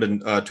 Ray Camden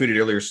tweeted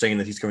earlier saying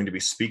that he's going to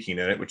be speaking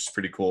at it, which is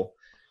pretty cool.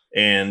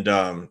 And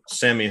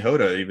Sammy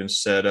Hoda even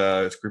said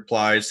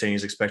replied saying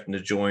he's expecting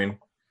to join.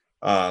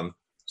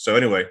 So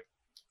anyway,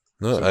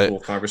 cool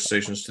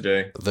conversations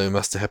today. They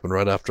must have happened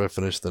right after I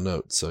finished the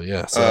note. So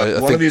yeah.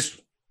 So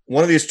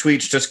one of these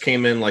tweets just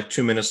came in like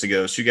 2 minutes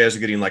ago. So you guys are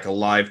getting like a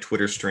live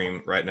Twitter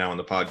stream right now on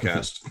the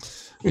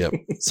podcast. Yep.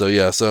 So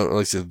yeah. So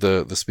like I said,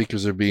 the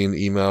speakers are being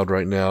emailed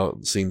right now,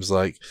 it seems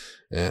like,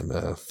 and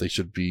they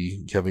should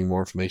be having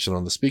more information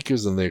on the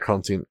speakers and their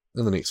content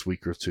in the next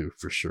week or two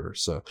for sure.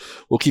 So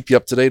we'll keep you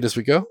up to date as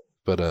we go,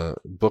 but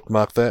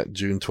bookmark that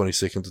June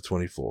 22nd to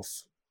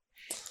 24th.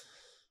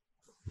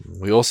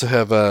 We also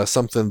have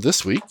something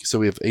this week. So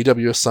we have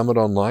AWS Summit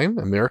Online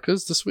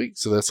Americas this week.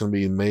 So that's going to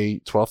be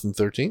May 12th and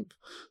 13th.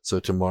 So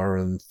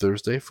tomorrow and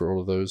Thursday for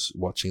all of those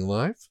watching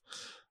live.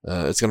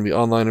 It's going to be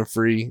online and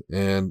free,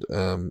 and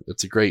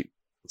it's a great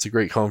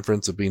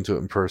conference. I've been to it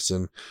in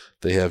person.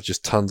 They have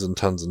just tons and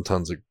tons and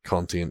tons of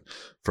content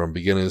from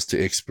beginners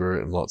to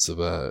expert, and lots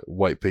of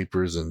white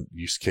papers and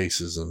use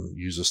cases and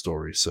user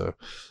stories. So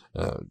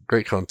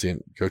great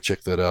content. Go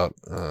check that out.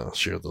 I'll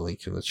share the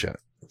link in the chat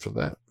for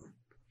that.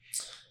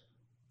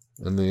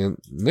 And then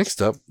next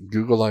up,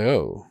 Google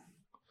I/O.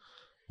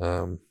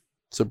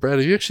 So Brad,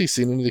 have you actually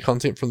seen any of the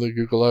content from the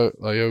Google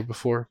I/O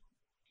before?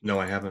 No,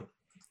 I haven't.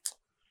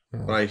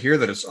 But I hear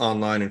that it's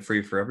online and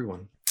free for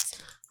everyone.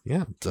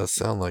 Yeah, it does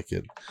sound like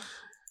it.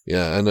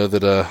 Yeah, I know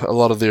that a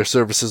lot of their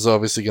services are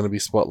obviously going to be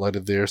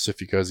spotlighted there. So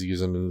if you guys are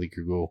using any of the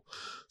Google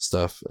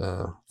stuff,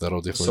 that'll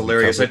definitely. It's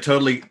hilarious.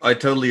 I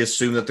totally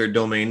assumed that their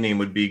domain name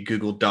would be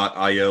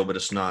google.io, but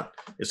it's not.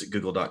 It's at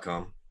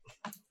google.com.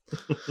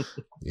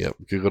 Yep,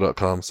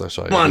 google.com/io.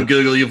 Come on,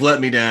 Google, you've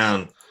let me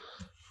down.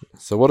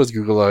 So what does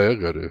Google I/O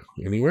go to?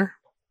 Anywhere?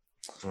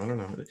 I don't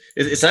know.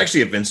 It's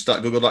actually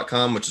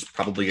events.google.com, which is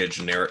probably a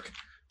generic,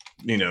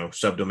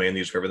 subdomain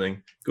used for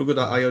everything.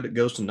 Google.io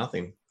goes to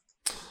nothing.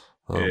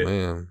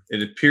 Man.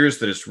 It appears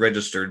that it's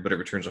registered, but it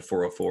returns a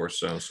 404,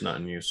 so it's not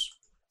in use.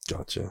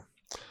 Gotcha.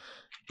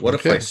 What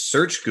if I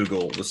search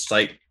Google the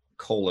site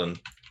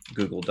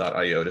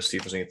 :google.io to see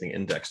if there's anything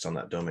indexed on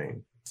that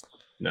domain?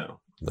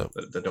 No.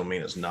 The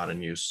domain is not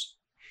in use.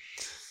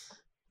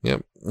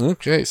 Yep.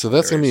 Okay, so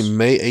that's going to be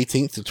May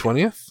 18th to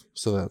 20th.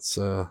 So that's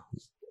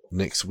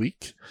next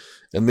week.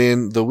 And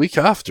then the week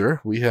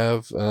after, we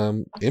have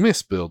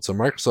MS Build. So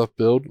Microsoft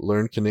Build,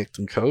 Learn, Connect,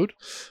 and Code,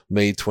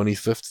 May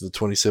 25th to the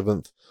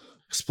 27th.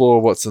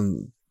 Explore what's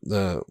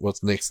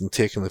next in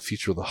tech and the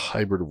future of the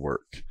hybrid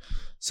work.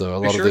 So a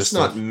lot of this it's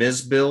not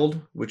Ms. Build,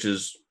 which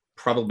is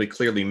probably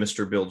clearly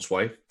Mr. Build's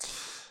wife.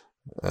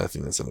 I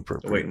think that's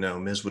inappropriate. Wait, no,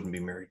 Ms. wouldn't be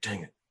married.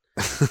 Dang it.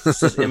 It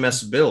says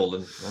MS Build,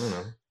 and I don't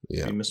know.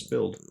 Yeah. MS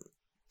Build.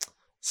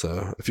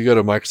 So if you go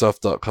to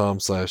Microsoft.com/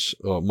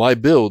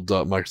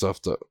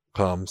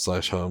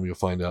 mybuild.microsoft.com/home, you'll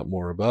find out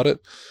more about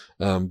it.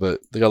 But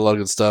they got a lot of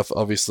good stuff.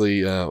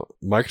 Obviously,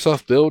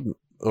 Microsoft Build,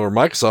 or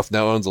Microsoft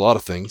now owns a lot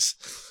of things.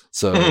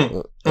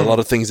 So a lot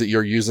of things that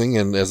you're using,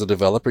 and as a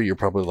developer, you're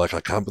probably like,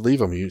 I can't believe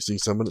I'm using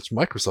so much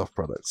Microsoft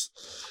products.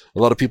 A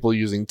lot of people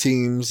using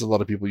Teams, a lot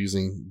of people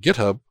using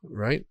GitHub,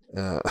 right?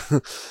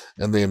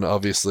 And then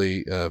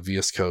obviously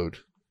VS Code,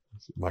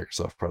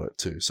 Microsoft product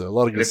too. So a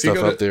lot of good stuff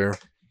out there.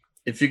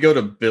 If you go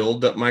to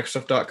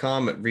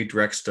build.microsoft.com, it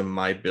redirects to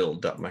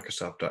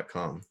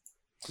mybuild.microsoft.com.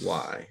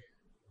 Why?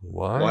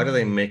 Why do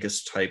they make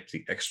us type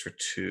the extra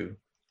 2 characters?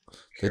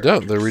 They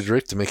don't. They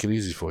redirect to make it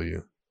easy for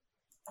you.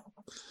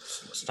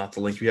 It's not the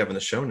link you have in the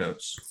show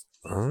notes.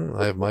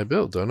 I have my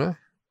build, don't I?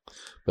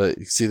 But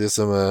you see there's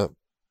some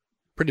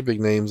pretty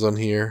big names on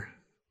here.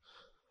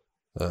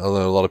 I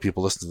know a lot of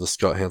people listen to the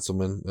Scott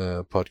Hanselman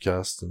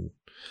podcast and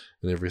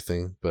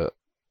everything, but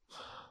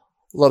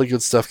a lot of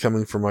good stuff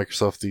coming from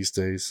Microsoft these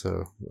days.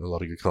 So a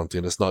lot of good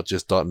content. It's not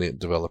just .NET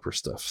developer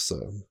stuff.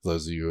 So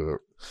those of you who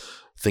are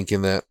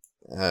thinking that,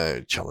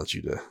 I challenge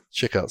you to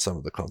check out some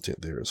of the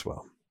content there as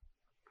well.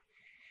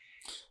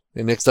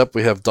 And next up,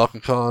 we have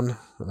DockerCon.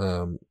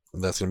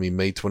 That's going to be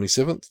May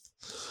 27th.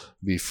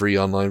 Be a free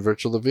online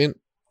virtual event.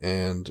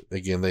 And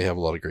again, they have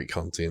a lot of great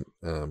content.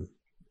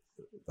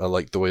 I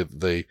like the way that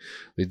they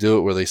do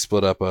it, where they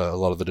split up a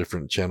lot of the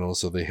different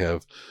channels. So they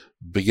have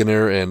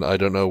beginner and I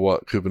don't know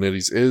what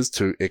Kubernetes is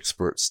to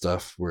expert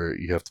stuff, where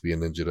you have to be a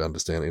ninja to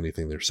understand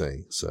anything they're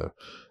saying. So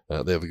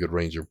they have a good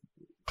range of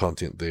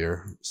content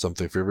there,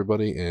 something for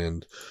everybody.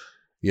 And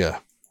yeah,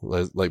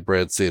 like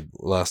Brad said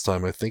last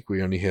time, I think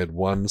we only had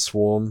one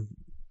swarm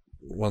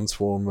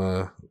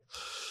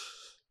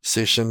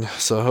session,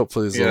 so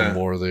hopefully there's a little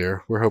more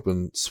there. We're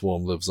hoping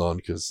Swarm lives on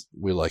because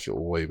we like it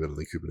way better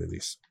than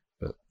Kubernetes,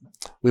 but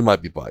we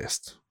might be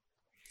biased.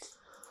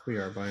 We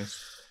are biased.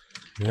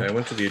 Yeah, I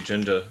went to the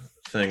agenda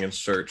thing and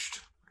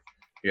searched.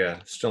 Yeah,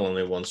 still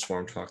only one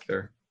Swarm talk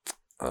there.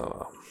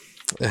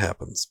 It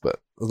happens, but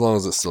as long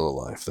as it's still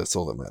alive, that's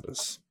all that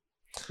matters.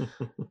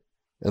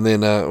 And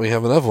then we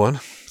have another one.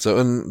 So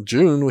in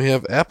June, we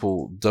have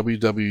Apple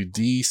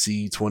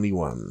WWDC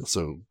 21.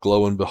 So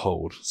glow and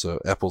behold. So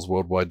Apple's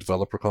Worldwide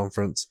Developer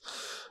Conference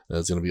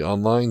is going to be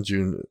online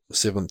June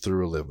 7th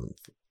through 11th.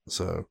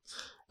 So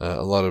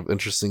a lot of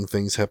interesting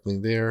things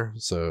happening there.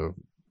 So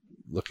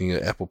looking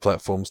at Apple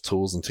platforms,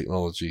 tools, and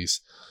technologies.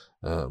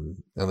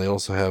 And they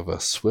also have a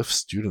Swift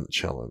Student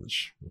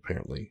Challenge,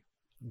 apparently.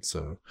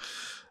 So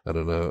I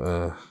don't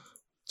know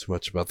too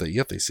much about that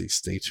yet. They say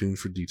stay tuned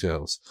for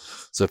details.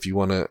 So if you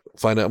want to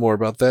find out more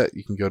about that,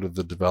 you can go to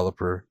the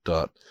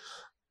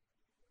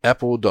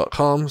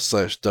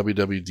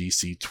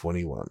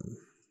developer.apple.com/WWDC21.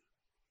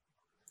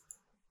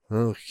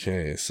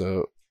 Okay,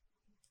 so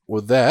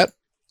with that,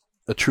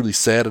 a truly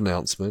sad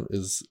announcement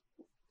is,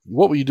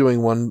 what were you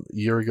doing 1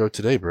 year ago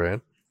today,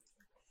 Brad?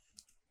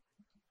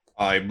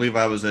 I believe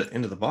I was at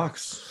Into the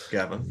Box,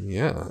 Gavin.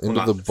 Yeah,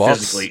 Into the Box.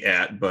 Physically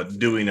at, but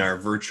doing our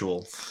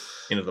virtual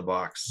Into the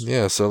Box.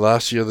 Yeah, so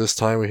last year this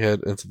time we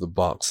had Into the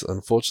Box.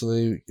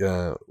 Unfortunately,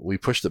 we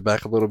pushed it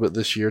back a little bit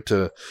this year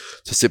to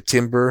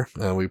September.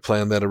 We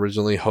planned that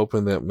originally,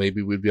 hoping that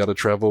maybe we'd be able to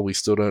travel. We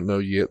still don't know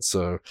yet,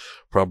 so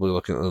probably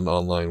looking at an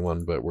online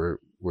one, but we're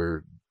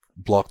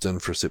blocked in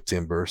for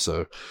September.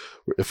 So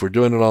if we're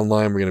doing it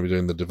online, we're going to be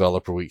doing the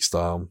Developer Week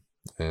style.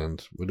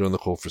 And we're doing the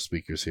call for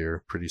speakers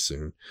here pretty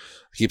soon.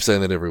 I keep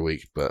saying that every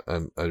week, but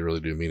I really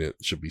do mean it.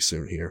 It should be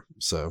soon here.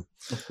 So,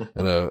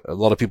 and a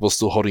lot of people are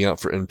still holding out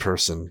for in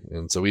person,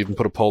 and so we even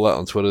put a poll out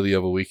on Twitter the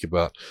other week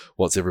about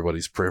what's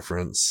everybody's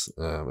preference.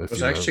 I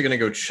was actually going to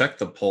go check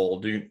the poll.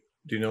 Do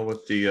you know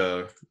what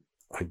the?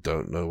 I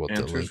don't know what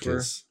the link were?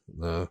 is.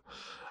 No,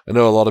 I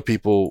know a lot of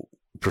people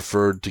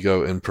preferred to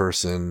go in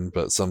person,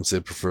 but some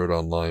said preferred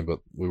online. But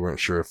we weren't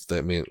sure if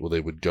that meant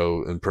they would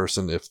go in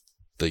person if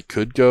they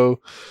could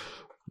go.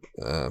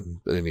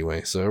 But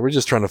anyway, so we're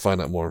just trying to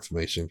find out more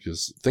information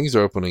because things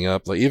are opening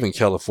up. Like even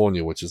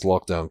California, which is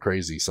locked down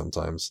crazy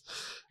sometimes.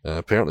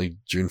 Apparently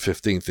June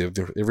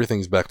 15th,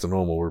 everything's back to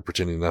normal. We're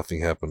pretending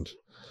nothing happened.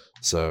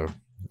 So,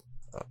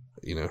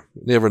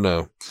 never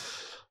know.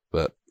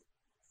 But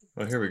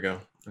here we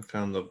go. I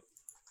found the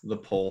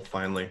poll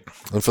finally.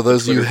 And for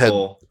those of you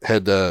who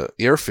had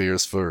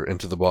airfares for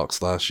Into the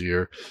Box last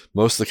year,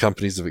 most of the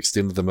companies have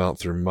extended them out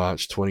through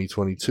March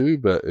 2022.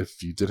 But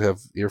if you did have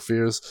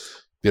airfares,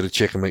 you got to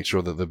check and make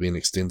sure that they're being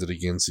extended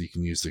again, so you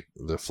can use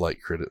the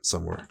flight credit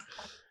somewhere.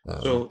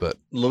 But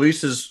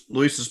Luis's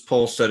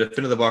poll said, if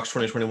Into the Box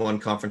 2021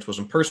 conference was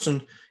in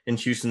person in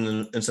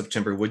Houston in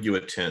September, would you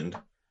attend?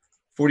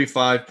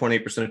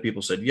 45.8% of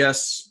people said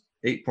yes.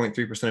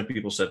 8.3% of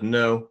people said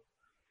no.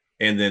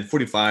 And then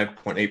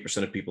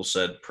 45.8% of people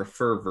said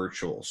prefer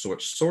virtual. So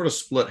it's sort of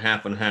split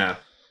half and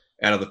half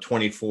out of the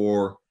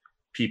 24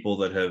 people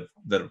that have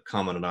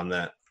commented on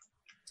that.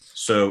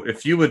 So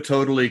if you would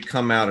totally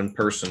come out in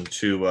person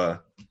to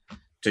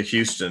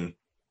Houston,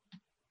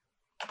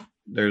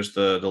 there's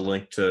the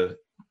link to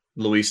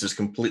Luis's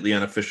completely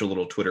unofficial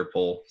little Twitter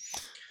poll.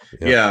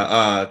 Yep.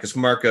 Yeah, because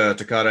Mark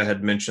Takata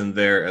had mentioned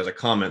there as a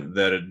comment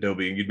that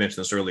Adobe, you'd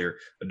mentioned this earlier,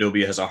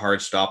 Adobe has a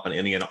hard stop on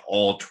any and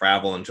all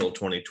travel until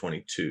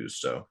 2022.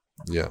 So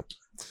yeah.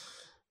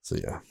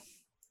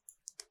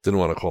 Didn't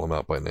want to call him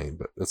out by name,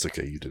 but that's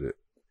okay. You did it.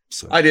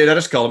 So I did. I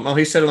just called him. Oh,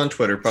 he said it on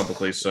Twitter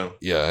publicly. So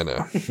yeah, I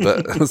know,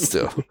 but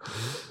still,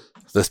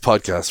 this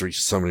podcast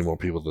reaches so many more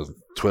people than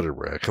Twitter,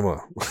 Brad. Come on.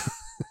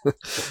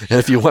 And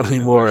if you want any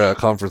more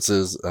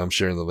conferences, I'm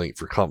sharing the link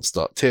for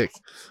comps.tech,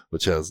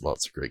 which has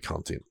lots of great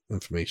content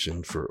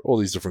information for all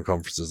these different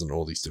conferences in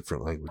all these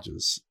different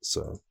languages.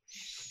 So,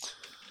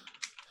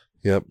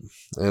 yep.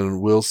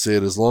 And Will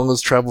said, as long as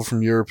travel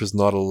from Europe is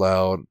not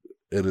allowed,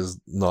 it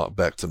is not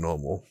back to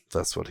normal.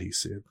 That's what he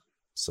said.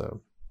 So,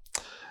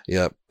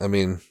 yep. I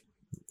mean,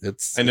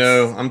 I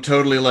know. I'm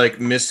totally like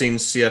missing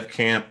CF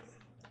Camp.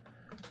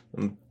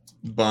 I'm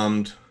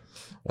bummed.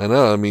 I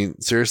know. I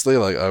mean, seriously,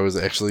 like I was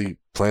actually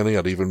planning.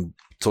 I'd even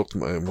talk to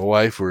my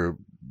wife. We're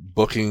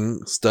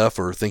booking stuff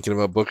or thinking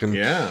about booking.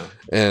 Yeah.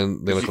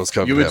 And then of course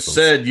COVID you had happens.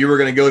 said you were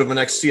going to go to the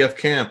next CF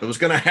Camp. It was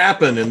going to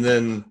happen, and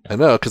then I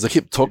know, because I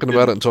keep talking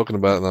about it,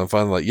 and I'm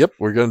finally like, "Yep,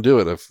 we're going to do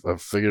it."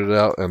 I've figured it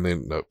out, and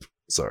then nope.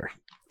 Sorry.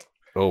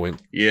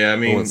 Yeah, I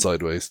mean, went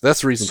sideways.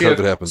 That's the reason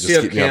COVID happened. Just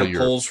CF keep me out of Camp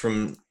Europe. pulls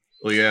from.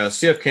 Well, yeah,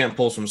 CF Camp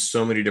pulls from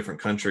so many different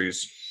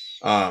countries.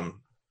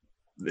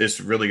 It's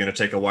really going to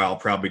take a while,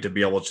 probably, to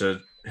be able to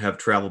have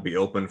travel be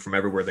open from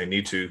everywhere they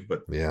need to.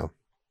 But yeah,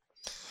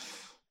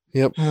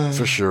 yep,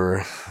 for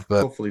sure.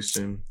 But hopefully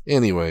soon.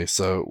 Anyway,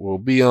 so we'll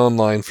be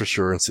online for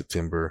sure in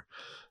September,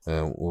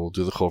 and we'll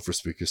do the call for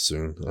speakers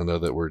soon. I know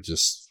that we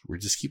just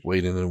keep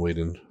waiting and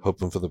waiting,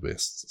 hoping for the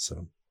best.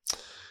 So,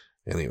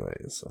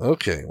 anyways,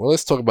 okay. Well,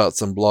 let's talk about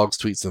some blogs,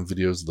 tweets, and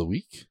videos of the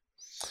week.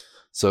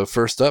 So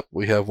first up,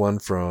 we have one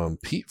from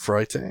Pete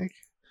Freitag.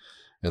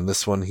 And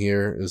this one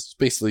here is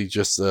basically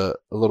just a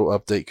little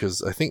update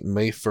because I think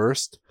May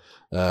 1st,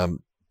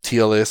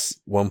 TLS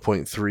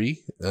 1.3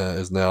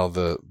 is now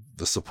the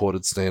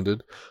supported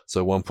standard.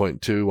 So 1.2,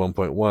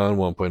 1.1,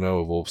 1.0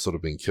 have all sort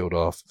of been killed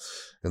off.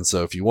 And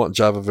so if you want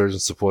Java version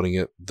supporting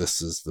it,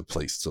 this is the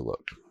place to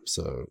look.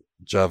 So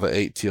Java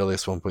 8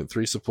 TLS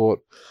 1.3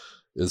 support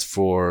is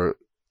for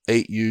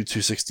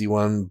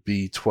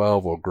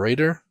 8U261B12 or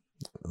greater.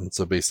 And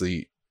so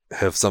basically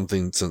have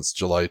something since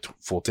July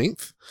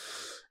 14th.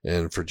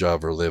 And for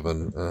Java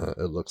 11,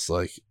 it looks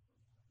like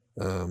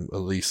at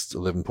least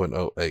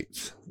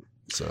 11.08.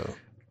 So,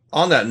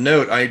 on that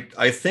note,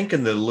 I think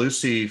in the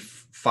Lucy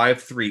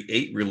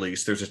 5.3.8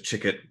 release, there's a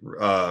ticket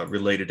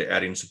related to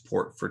adding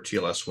support for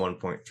TLS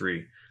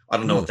 1.3. I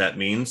don't know what that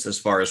means as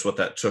far as what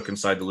that took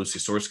inside the Lucy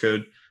source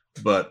code,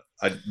 but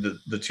the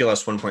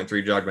TLS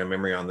 1.3 jogged my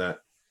memory on that.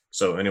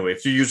 So anyway,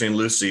 if you're using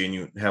Lucy and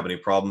you have any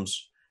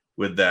problems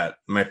with that,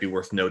 it might be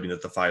worth noting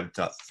that the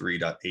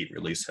 5.3.8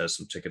 release has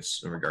some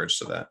tickets in regards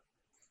to that.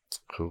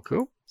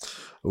 Cool.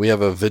 We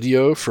have a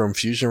video from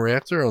Fusion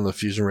Reactor on the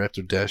Fusion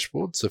Reactor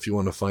dashboard. So if you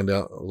want to find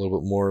out a little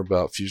bit more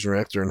about Fusion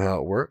Reactor and how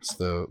it works,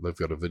 they've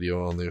got a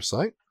video on their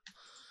site.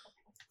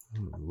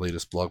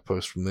 Latest blog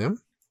post from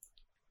them.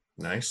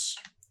 Nice.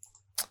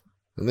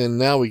 And then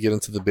now we get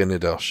into the Ben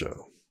Adel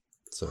show.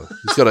 So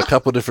he's got a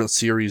couple different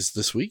series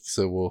this week.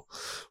 So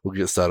we'll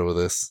get started with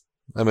this.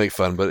 I make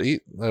fun, but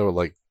I would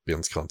like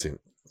Ben's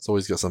content. It's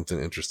always got something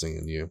interesting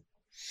and new.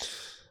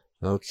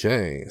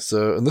 Okay,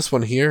 so in this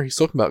one here, he's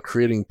talking about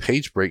creating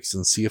page breaks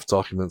in CF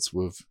documents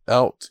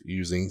without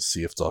using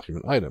CF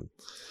document item.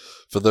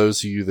 For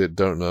those of you that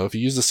don't know, if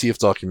you use the CF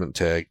document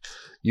tag,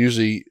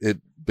 usually it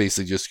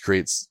basically just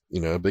creates,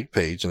 a big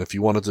page. And if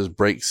you wanted to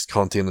break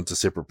content into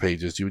separate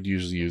pages, you would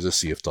usually use a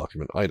CF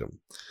document item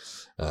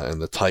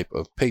and the type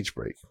of page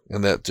break.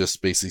 And that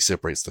just basically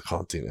separates the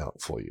content out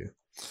for you.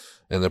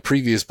 In the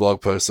previous blog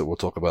post that we'll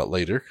talk about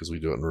later, because we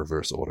do it in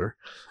reverse order,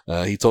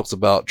 he talks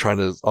about trying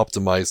to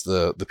optimize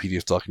the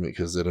PDF document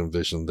because at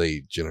InVision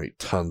they generate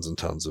tons and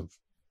tons of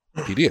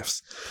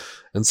PDFs.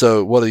 And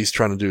so what he's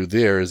trying to do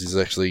there is he's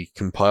actually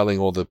compiling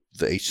all the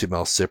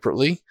HTML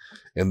separately,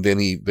 and then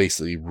he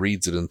basically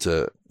reads it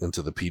into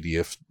the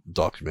PDF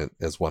document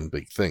as one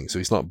big thing. So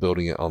he's not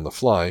building it on the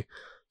fly.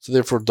 So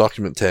therefore,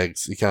 document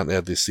tags, you can't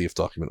add this CF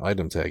document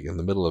item tag in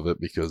the middle of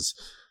it because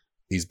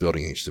he's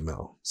building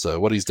HTML. So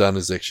what he's done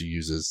is actually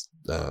uses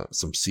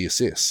some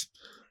CSS.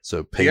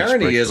 So page the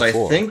irony is,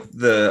 before. I think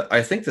the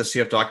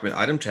CF document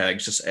item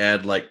tags just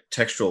add like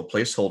textual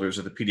placeholders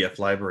that the PDF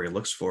library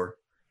looks for.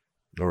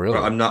 Oh, really?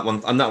 I'm not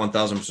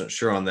 1,000%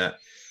 sure on that.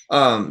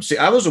 See,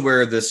 I was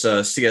aware of this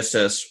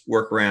CSS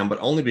workaround, but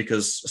only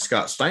because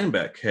Scott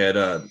Steinbeck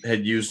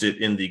had used it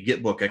in the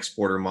Gitbook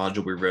exporter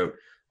module we wrote.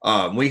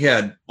 We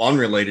had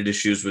unrelated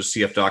issues with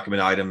CF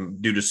document item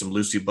due to some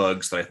Lucy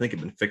bugs that I think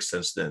have been fixed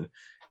since then.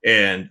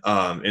 And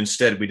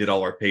instead, we did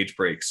all our page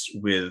breaks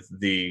with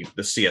the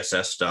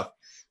CSS stuff.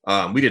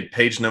 We did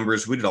page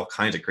numbers. We did all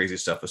kinds of crazy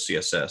stuff with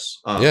CSS.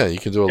 Yeah, you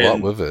can do a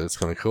lot with it. It's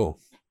kind of cool.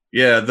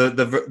 Yeah,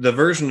 the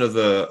version of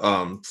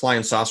the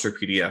Flying Saucer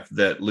PDF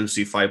that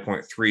Lucy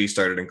 5.3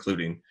 started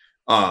including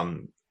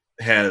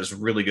has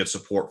really good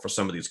support for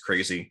some of these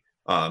crazy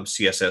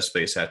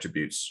CSS-based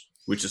attributes,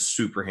 which is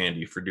super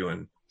handy for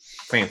doing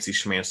fancy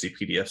schmancy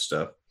PDF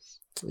stuff.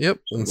 Yep.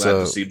 And glad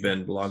to see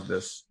Ben blog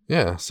this.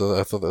 Yeah, so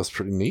I thought that was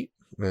pretty neat.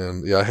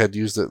 And yeah, I had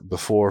used it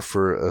before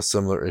for a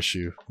similar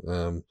issue.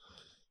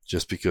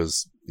 just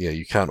because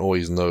you can't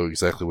always know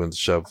exactly when to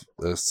shove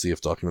a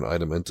CF document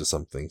item into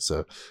something.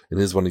 So in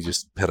his one, he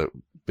just had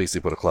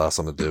basically put a class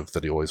on a div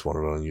that he always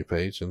wanted on a new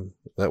page, and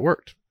that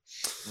worked.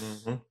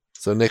 Mm-hmm.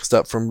 So next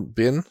up from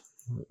Ben,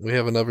 we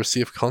have another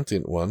CF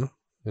content one,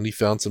 and he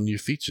found some new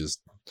features.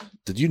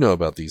 Did you know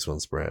about these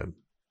ones, Brad?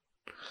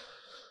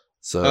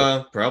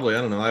 So probably,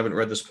 I don't know. I haven't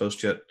read this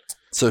post yet.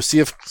 So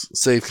CF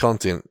save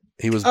content.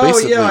 He was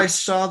basically. Oh yeah, I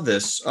saw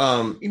this.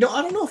 I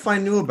don't know if I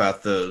knew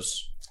about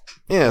those.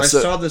 Yeah, I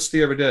saw this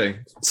the other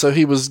day. So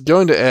he was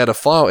going to add a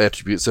file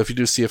attribute. So if you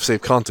do CF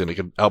save content, it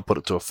could output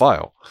it to a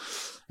file.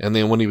 And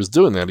then when he was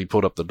doing that, he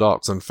pulled up the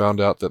docs and found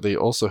out that they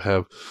also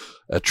have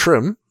a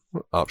trim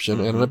option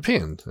and an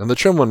append. And the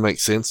trim one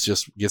makes sense,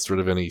 just gets rid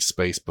of any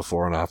space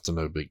before and after,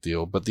 no big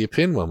deal. But the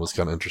append one was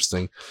kind of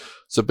interesting.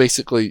 So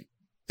basically,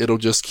 it'll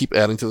just keep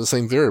adding to the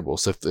same variable.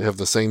 So if they have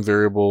the same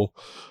variable,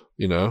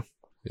 in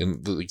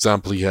the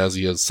example he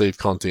has save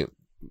content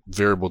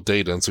variable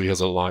data, and so he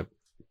has a line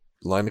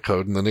of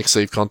code, and the next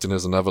save content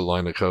has another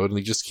line of code, and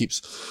he just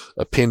keeps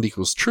append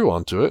equals true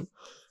onto it,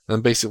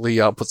 and basically he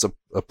outputs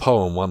a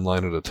poem one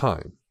line at a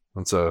time.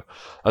 And so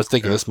I was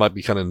thinking this might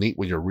be kind of neat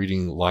when you're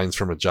reading lines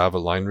from a Java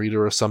line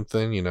reader or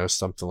something,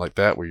 something like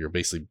that, where you're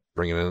basically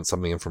bringing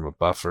something in from a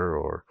buffer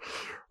or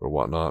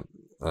whatnot.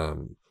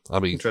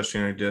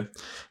 Interesting idea.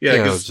 Yeah,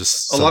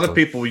 because a lot of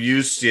people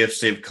use CF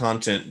save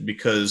content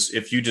because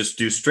if you just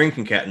do string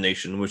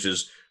concatenation, which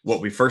is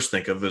what we first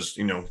think of as,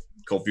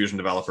 Cold Fusion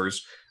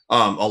developers,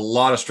 a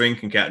lot of string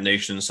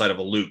concatenation inside of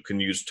a loop can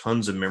use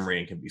tons of memory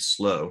and can be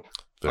slow.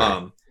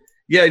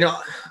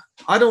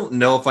 I don't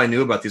know if I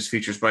knew about these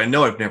features, but I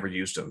know I've never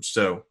used them.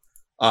 So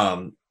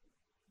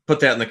put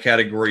that in the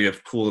category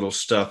of cool little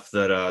stuff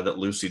that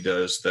Lucy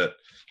does that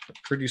I'm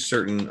pretty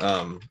certain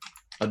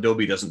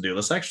Adobe doesn't do.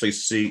 Let's actually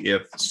see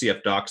if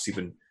CF Docs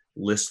even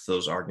lists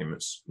those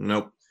arguments.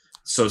 Nope.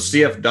 So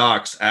CF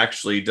Docs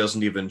actually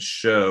doesn't even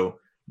show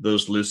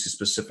those Lucy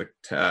specific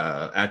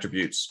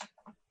attributes.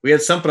 We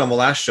had something on the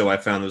last show I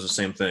found was the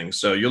same thing.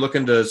 So you're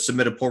looking to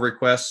submit a pull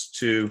request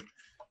to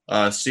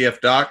CF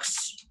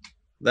Docs.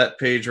 That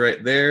page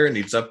right there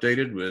needs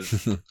updated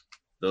with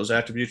those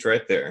attributes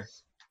right there.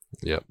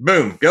 Yep.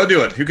 Boom. Go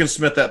do it. Who can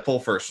submit that pull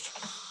first?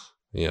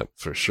 Yep,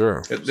 for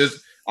sure.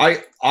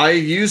 I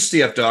use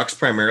CF Docs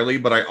primarily,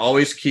 but I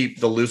always keep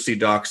the Lucy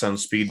docs on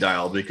speed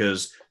dial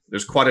because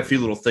there's quite a few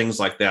little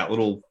things like that,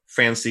 little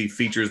fancy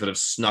features that have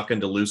snuck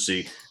into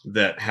Lucy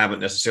that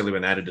haven't necessarily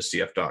been added to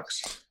CF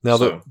Docs. Now,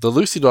 the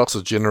Lucy docs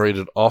are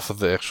generated off of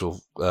the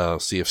actual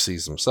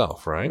CFCs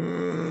themselves, right?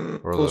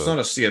 It's not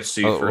a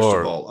CFC, first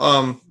of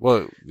all.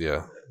 Well,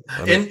 yeah.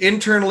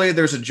 Internally,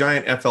 there's a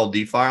giant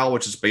FLD file,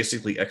 which is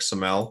basically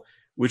XML,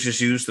 which is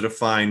used to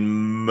define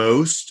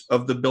most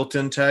of the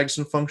built-in tags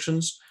and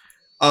functions.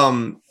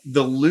 The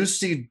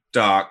Lucy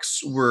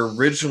docs were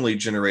originally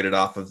generated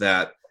off of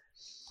that.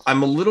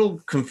 I'm a little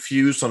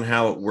confused on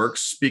how it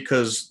works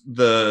because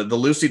the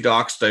Lucy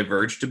docs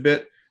diverged a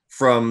bit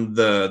from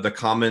the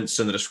comments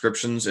and the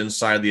descriptions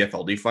inside the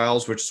FLD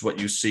files, which is what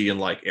you see in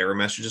like error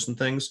messages and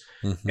things.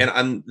 Mm-hmm.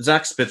 And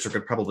Zach Spitzer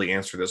could probably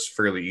answer this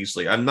fairly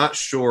easily. I'm not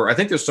sure. I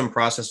think there's some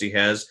process he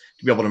has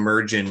to be able to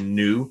merge in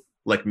new,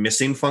 like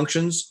missing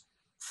functions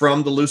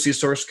from the Lucy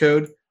source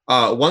code.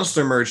 Once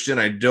they're merged in,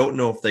 I don't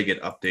know if they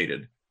get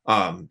updated.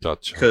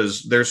 Gotcha.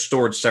 Because they're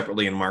stored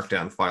separately in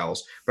Markdown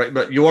files. Right,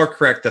 but you are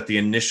correct that the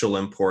initial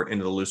import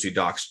into the Lucy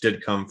docs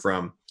did come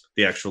from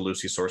the actual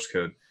Lucy source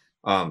code.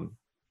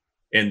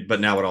 But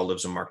now it all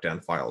lives in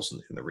Markdown files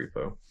in the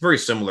repo. Very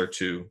similar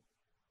to,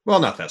 well,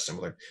 not that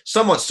similar.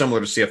 Somewhat similar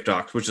to CF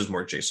Docs, which is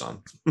more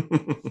JSON.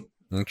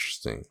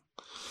 Interesting.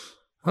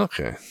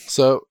 Okay,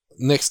 so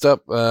next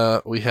up,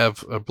 we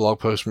have a blog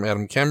post from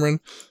Adam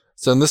Cameron.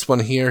 So in this one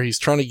here, he's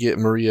trying to get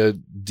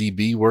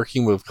MariaDB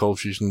working with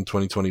Cold Fusion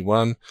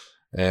 2021.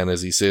 And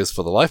as he says,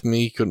 for the life of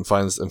me, couldn't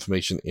find this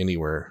information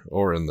anywhere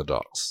or in the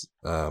docs.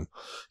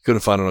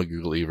 Couldn't find it on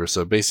Google either.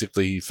 So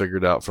basically, he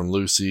figured out from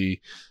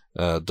Lucy,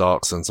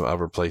 docs, and some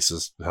other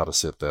places how to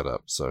set that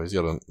up. So he's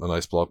got a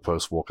nice blog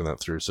post walking that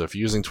through. So if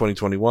you're using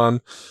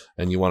 2021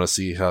 and you want to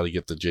see how to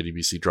get the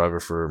JDBC driver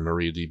for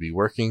MariaDB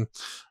working,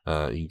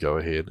 you can go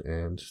ahead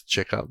and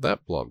check out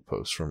that blog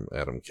post from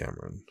Adam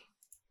Cameron.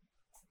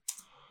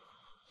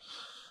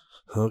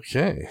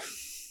 Okay.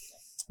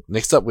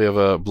 Next up, we have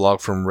a blog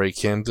from Ray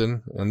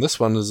Camden, and this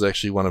one is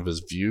actually one of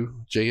his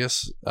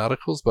Vue.js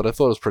articles, but I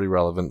thought it was pretty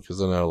relevant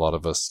because I know a lot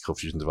of us Cold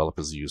Fusion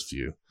developers use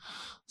Vue.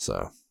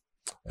 So,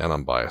 and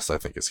I'm biased. I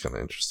think it's kind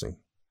of interesting.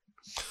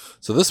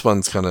 So this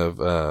one's kind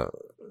of,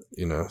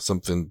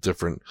 something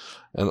different.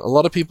 And a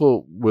lot of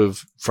people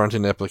with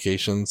front-end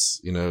applications,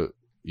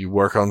 you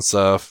work on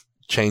stuff,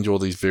 change all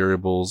these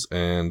variables,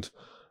 and,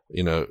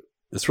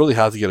 it's really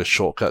hard to get a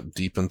shortcut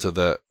deep into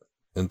the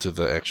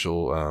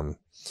actual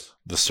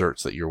the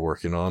search that you're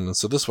working on. And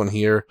so this one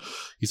here,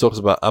 he talks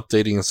about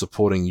updating and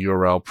supporting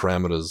URL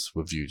parameters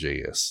with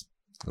Vue.js.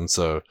 And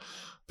so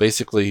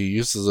basically he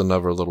uses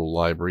another little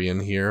library in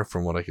here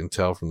from what I can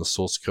tell from the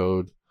source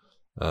code,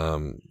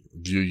 Vue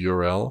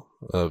URL.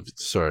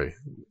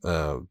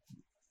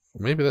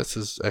 Maybe that's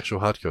his actual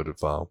hard-coded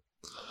file.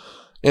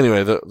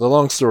 anyway, the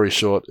long story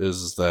short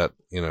is that,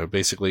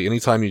 basically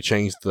anytime you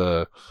change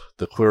the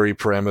query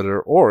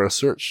parameter or a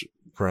search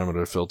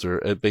parameter filter,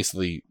 it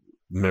basically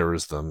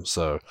mirrors them.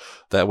 So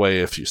that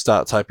way, if you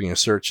start typing a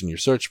search in your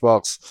search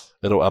box,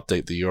 it'll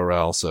update the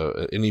URL. So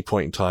at any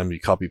point in time you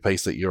copy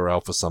paste that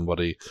URL for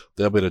somebody,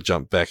 they'll be able to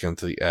jump back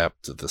into the app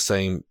to the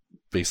same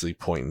basically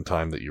point in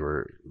time that you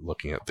were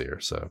looking at there.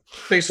 So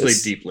basically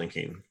deep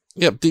linking.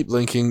 Yep, deep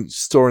linking,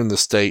 storing the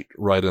state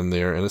right in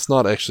there, and it's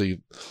not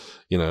actually,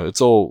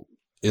 it's all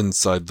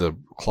inside the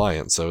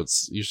client, so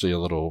it's usually a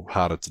little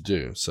harder to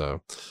do.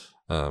 So,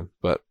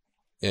 but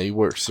yeah, he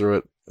works through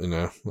it.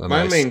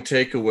 My main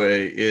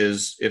takeaway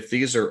is if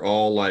these are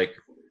all like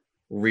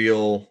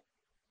real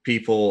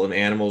people and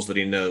animals that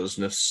he knows,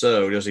 and if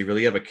so, does he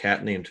really have a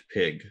cat named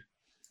Pig?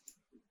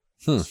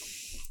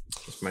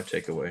 That's my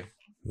takeaway.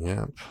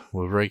 Yeah,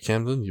 with Ray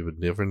Camden, you would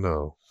never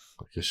know.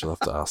 I guess you'll have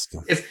to ask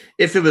him.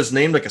 If it was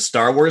named like a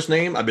Star Wars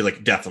name, I'd be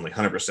like, definitely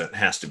 100%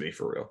 has to be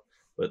for real.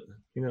 But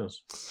who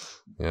knows?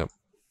 Yep.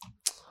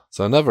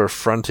 So another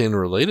front-end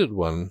related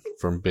one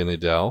from Benny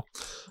Dow.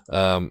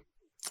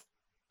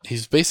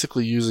 He's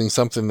basically using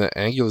something that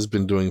Angular's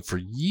been doing for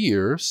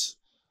years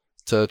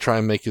to try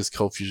and make his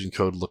Cold Fusion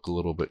code look a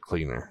little bit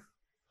cleaner.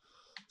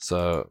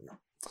 So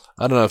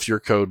I don't know if your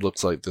code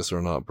looks like this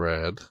or not,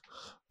 Brad,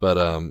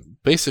 but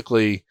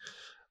basically,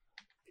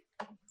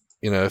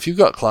 if you've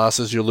got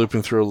classes, you're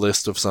looping through a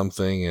list of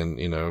something,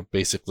 and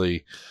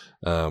basically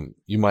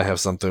you might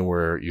have something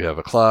where you have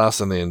a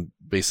class and then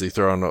basically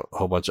throw in a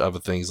whole bunch of other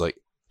things like,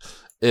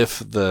 if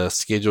the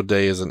scheduled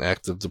day is an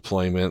active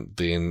deployment,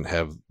 then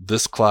have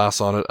this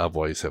class on it.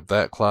 Otherwise, have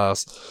that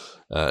class.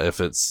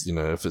 If it's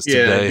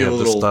today, have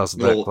this class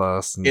and that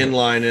class.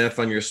 Inline if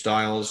on your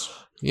styles.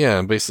 Yeah,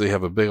 and basically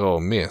have a big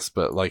old mess.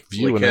 But like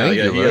Vue and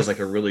Angular, yeah, he has like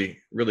a really,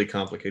 really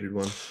complicated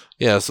one.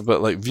 Yeah,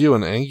 but like Vue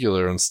and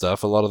Angular and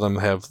stuff, a lot of them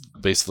have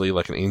basically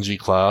like an ng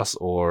class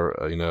or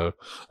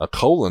a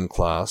colon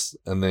class,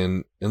 and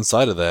then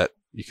inside of that,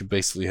 you can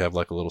basically have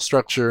like a little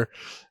structure,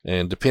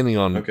 and depending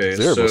on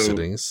variable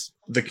settings.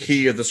 The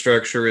key of the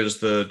structure is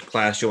the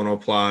class you want to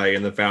apply,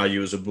 and the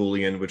value is a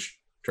Boolean, which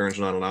turns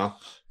on and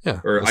off.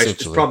 Yeah,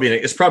 it's probably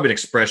an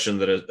expression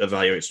that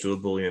evaluates to a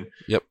Boolean.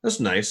 Yep,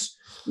 that's nice.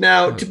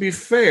 Now, to be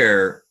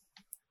fair,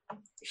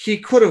 he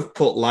could have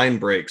put line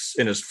breaks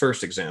in his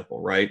first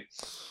example, right?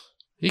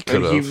 He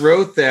could have. He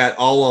wrote that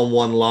all on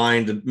one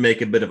line to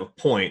make a bit of a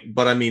point,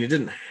 but I mean, it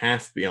didn't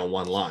have to be on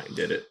one line,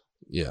 did it?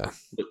 Yeah.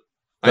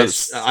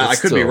 I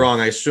could be wrong.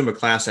 I assume a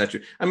class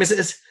attribute. I mean,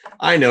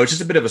 I know it's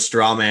just a bit of a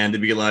straw man to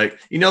be like,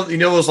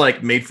 those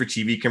like made for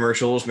TV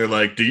commercials, and they're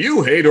like, "Do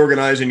you hate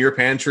organizing your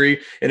pantry?"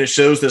 And it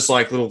shows this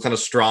like little kind of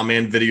straw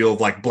man video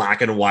of like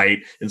black and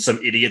white, and some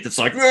idiot that's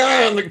like,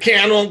 "The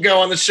can won't go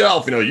on the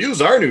shelf."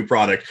 Use our new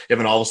product. And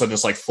then all of a sudden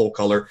it's like full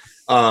color.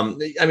 I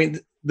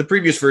mean, the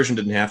previous version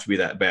didn't have to be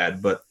that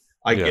bad, but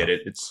I get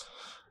it. It's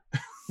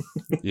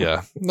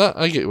yeah, no,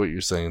 I get what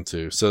you're saying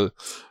too. So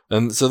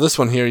this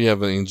one here, you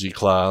have an ng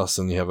class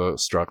and you have a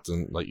struct,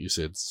 and like you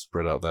said,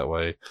 spread out that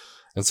way.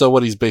 And so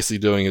what he's basically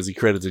doing is he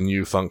created a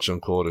new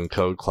function called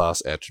encode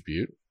class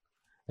attribute.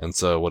 And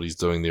so what he's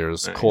doing there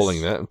is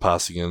calling that and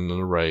passing in an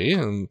array,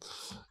 and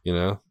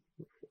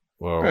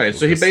right.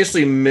 So he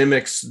basically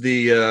mimics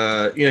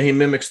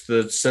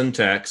the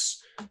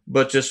syntax,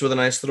 but just with a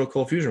nice little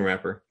Cold Fusion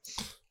wrapper.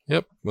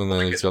 Yep, and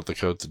then he's got the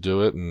code to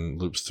do it and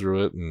loops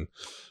through it, and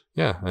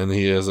and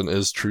he has an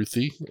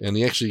isTruthy, and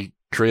he actually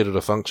created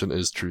a function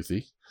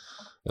isTruthy,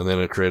 and then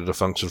it created a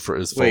function for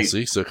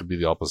isFalsy, so it could be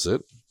the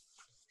opposite.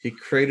 He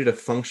created a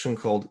function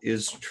called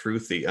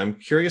isTruthy. I'm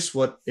curious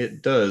what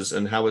it does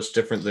and how it's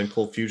different than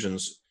Cold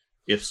Fusion's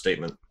if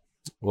statement.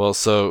 Well,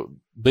 so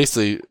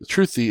basically,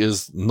 Truthy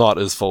is not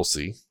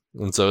isFalsy,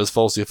 and so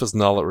isFalsy, if it's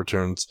null, it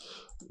returns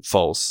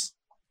false.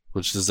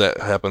 Which, does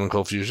that happen in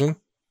Cold Fusion?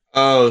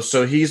 Oh,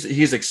 so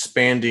he's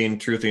expanding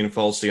Truthy and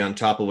Falsy on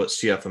top of what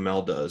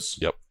CFML does.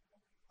 Yep.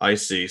 I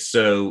see.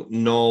 So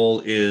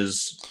null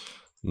is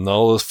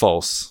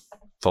false.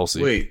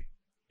 Falsy. Wait,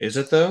 is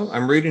it though?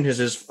 I'm reading his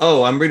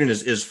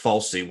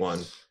isFalsy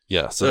one.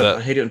 Yeah. So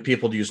I hate it when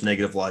people use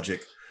negative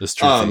logic.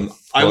 isTruthy.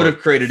 I would have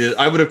created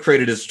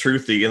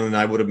isTruthy, and then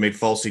I would have made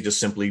Falsy just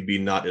simply be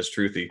not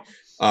isTruthy.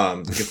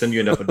 Because then you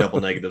end up with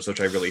double negatives,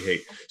 which I really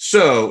hate.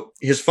 So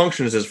his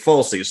function is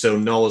isFalsy. So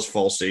null is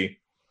Falsy.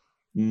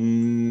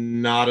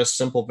 Not a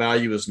simple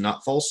value is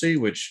not Falsy,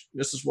 which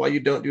this is why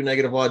you don't do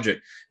negative logic.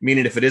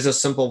 Meaning if it is a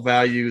simple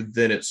value,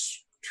 then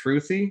it's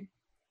Truthy.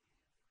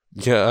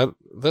 Yeah,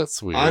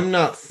 that's weird. I'm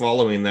not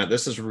following that.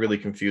 This is really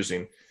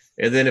confusing.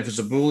 And then if it's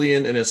a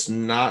Boolean and it's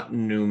not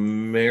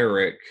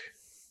numeric,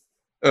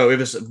 if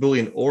it's a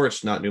Boolean or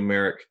it's not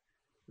numeric,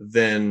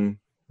 then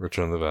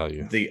return the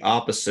value. The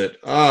opposite.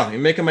 You're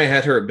making my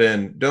head hurt,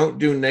 Ben. Don't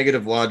do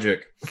negative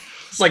logic.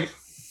 It's like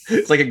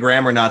a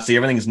grammar Nazi.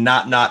 Everything's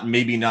not,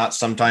 maybe not,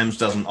 sometimes,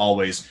 doesn't,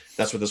 always.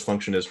 That's what this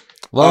function is.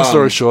 Long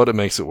story short, it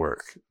makes it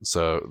work.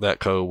 So that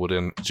code would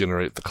then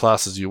generate the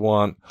classes you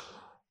want.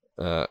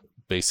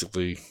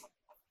 Basically,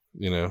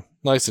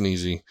 nice and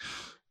easy.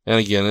 And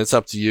again, it's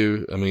up to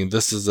you. I mean,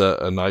 this is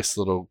a nice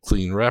little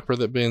clean wrapper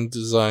that Ben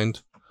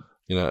designed.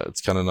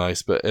 it's kind of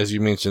nice. But as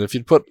you mentioned, if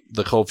you'd put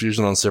the Cold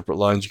Fusion on separate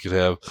lines, you could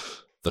have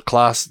the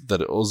class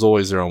that it was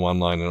always there on one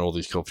line and all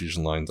these Cold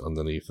Fusion lines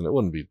underneath, and it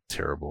wouldn't be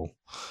terrible.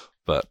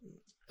 But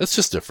it's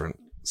just different.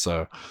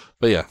 So,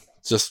 but yeah,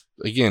 just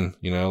again,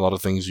 a lot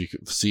of things you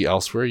could see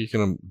elsewhere, you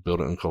can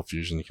build it in Cold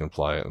Fusion, you can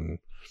apply it, and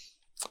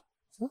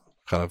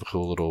kind of a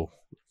cool little,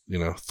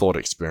 thought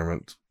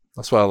experiment.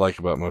 That's what I like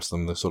about most of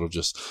them. They're sort of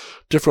just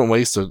different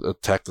ways to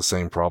attack the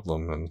same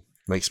problem, and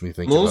makes me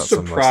think about some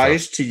of my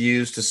surprised to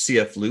use the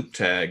CF loop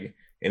tag,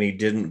 and he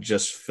didn't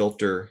just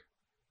filter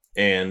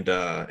and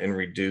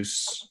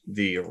reduce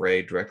the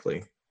array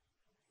directly.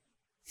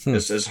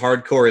 As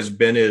hardcore as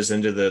Ben is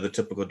into the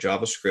typical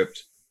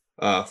JavaScript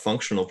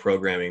functional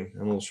programming,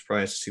 I'm a little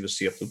surprised to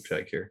see the CF loop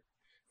tag here.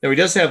 Now he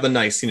does have the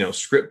nice,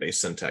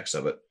 script-based syntax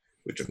of it,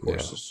 which of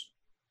course is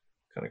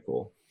kind of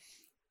cool.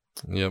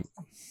 Yep.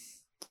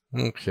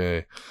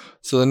 Okay.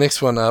 So the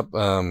next one up,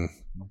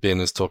 Ben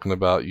is talking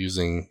about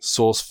using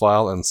source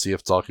file and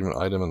CF document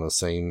item in the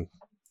same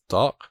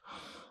doc.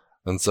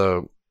 And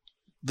so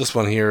this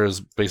one here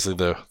is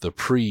basically the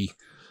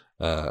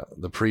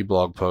pre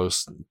blog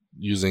post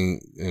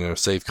using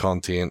save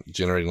content,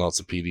 generating lots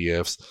of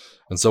PDFs.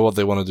 And so what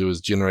they want to do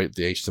is generate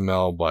the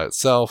HTML by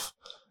itself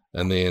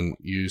and then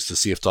use the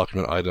CF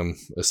document item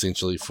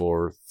essentially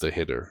for the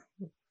header.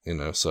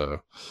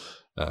 So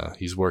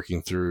he's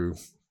working through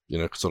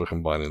sort of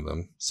combining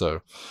them.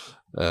 So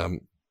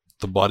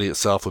the body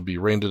itself would be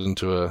rendered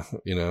into a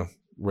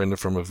rendered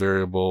from a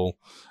variable,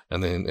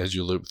 and then as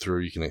you loop through,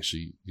 you can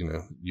actually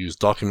use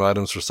document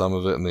items for some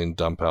of it and then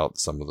dump out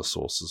some of the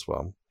source as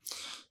well.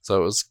 So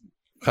it was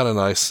kind of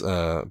nice,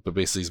 but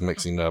basically he's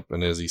mixing up,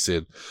 and as he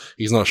said,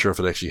 he's not sure if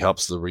it actually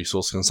helps the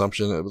resource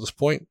consumption at this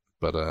point,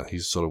 but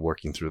he's sort of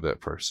working through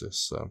that process.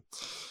 So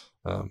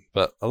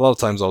but a lot of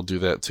times I'll do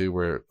that too,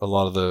 where a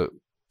lot of the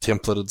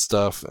templated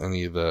stuff,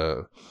 any of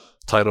the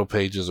title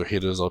pages or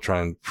headers, I'll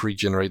try and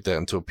pre-generate that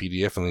into a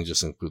PDF and then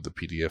just include the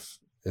PDF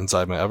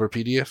inside my other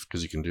PDF,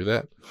 because you can do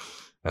that.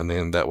 And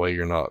then that way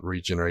you're not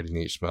regenerating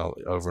the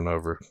HTML over and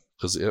over,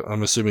 because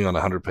I'm assuming on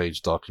a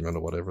 100-page document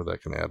or whatever,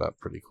 that can add up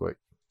pretty quick.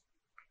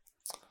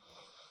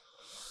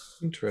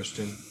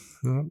 Interesting.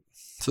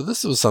 So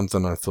this was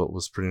something I thought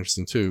was pretty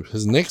interesting too.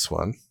 His next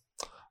one,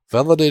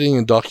 validating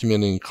and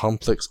documenting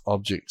complex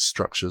object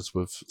structures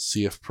with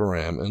CF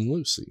Param and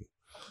Lucy.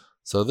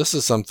 So this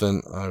is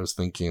something I was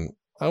thinking,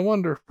 I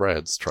wonder if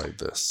Brad's tried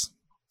this.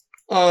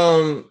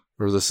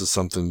 Or this is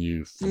something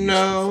you've used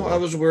No, before. I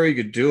was aware you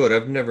could do it.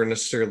 I've never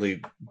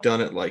necessarily done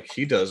it like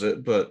he does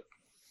it, but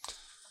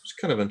it's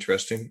kind of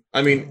interesting.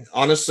 I mean,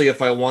 honestly,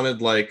 if I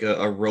wanted like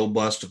a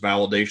robust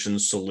validation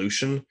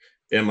solution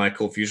in my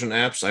Cold Fusion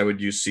apps, I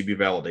would use CB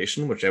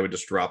validation, which I would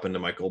just drop into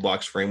my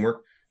Coldbox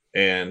framework,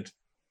 and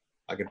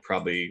I could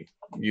probably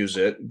use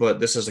it. But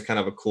this is a kind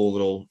of a cool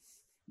little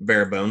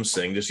bare bones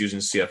thing, just using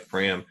CF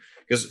Param.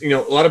 Because, a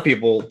lot of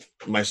people,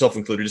 myself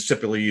included, just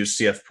typically use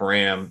CF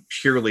Param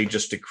purely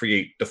just to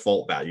create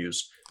default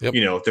values,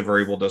 if the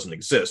variable doesn't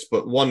exist.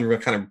 But one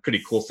kind of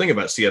pretty cool thing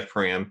about CF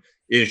Param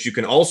is you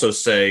can also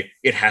say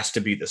it has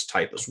to be this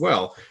type as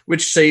well,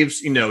 which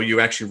saves, you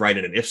actually write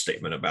in an if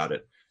statement about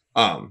it.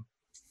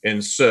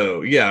 And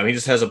so, he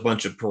just has a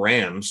bunch of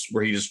params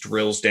where he just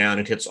drills down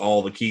and hits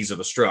all the keys of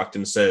a struct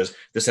and says,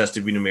 this has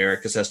to be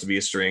numeric, this has to be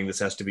a string, this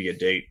has to be a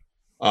date.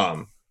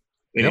 And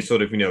he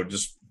sort of,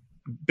 just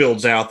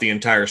builds out the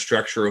entire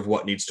structure of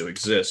what needs to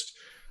exist.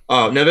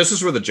 Now, this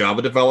is where the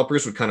Java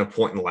developers would kind of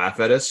point and laugh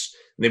at us.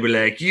 And they'd be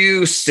like,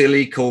 you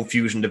silly Cold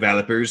Fusion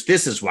developers,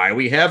 this is why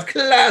we have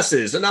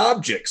classes and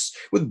objects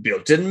with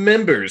built-in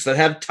members that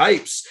have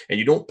types. And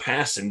you don't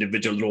pass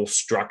individual little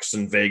structs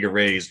and vague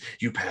arrays.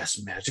 You pass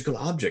magical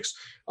objects.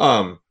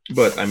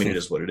 But, I mean, it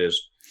is what it is.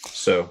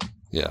 So,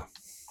 yeah.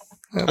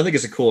 I think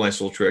it's a cool,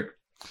 nice little trick.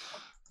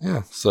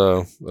 Yeah,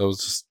 so that was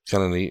just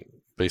kind of neat.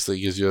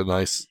 Basically gives you a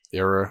nice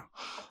error.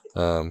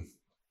 So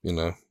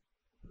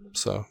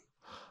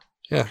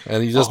yeah,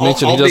 and he just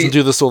mentioned he doesn't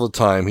do this all the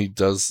time. He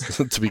does,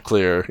 to be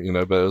clear,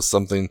 but it's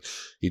something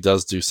he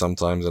does do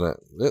sometimes, and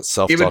it's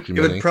self-documenting.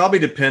 It would probably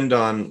depend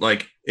on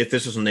like if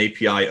this is an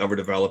API other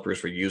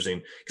developers were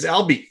using. Because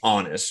I'll be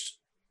honest,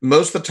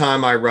 most of the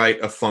time I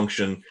write a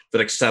function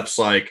that accepts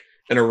like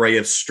an array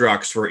of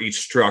structs where each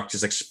struct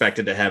is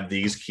expected to have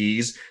these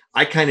keys.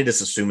 I kind of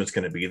just assume it's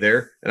going to be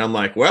there. And I'm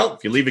like, well,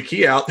 if you leave a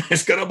key out,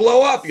 it's going to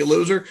blow up, you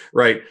loser.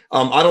 Right.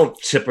 I don't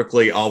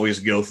typically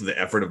always go through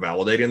the effort of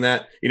validating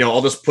that.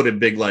 I'll just put a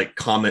big like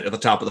comment at the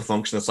top of the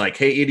function that's like,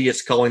 hey,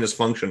 idiots calling this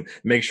function,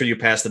 make sure you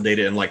pass the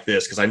data in like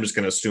this, because I'm just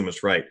going to assume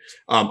it's right.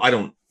 I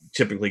don't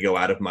typically go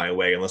out of my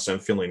way unless I'm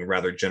feeling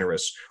rather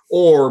generous.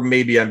 Or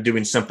maybe I'm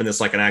doing something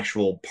that's like an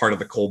actual part of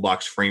the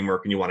Coldbox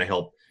framework and you want to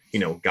help,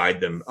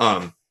 guide them.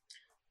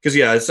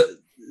 Because,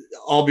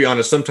 I'll be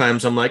honest,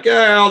 sometimes I'm like,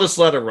 I'll just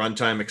let a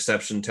runtime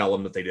exception tell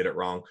them that they did it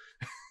wrong.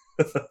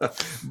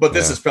 But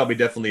this is probably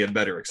definitely a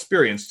better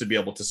experience to be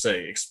able to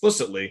say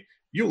explicitly,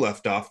 you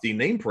left off the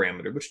name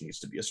parameter, which needs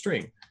to be a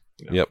string.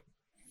 Yep.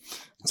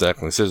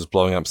 Exactly. Instead of just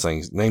blowing up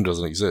saying name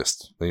doesn't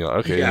exist. Then you're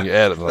like, okay, and you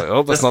add it. Like,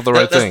 oh, that's not the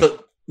right thing.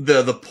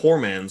 The poor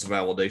man's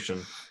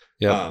validation.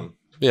 Yeah.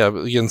 Yeah,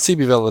 but again,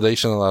 CB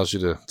validation allows you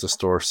to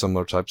store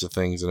similar types of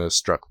things in a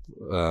struct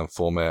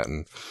format,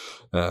 and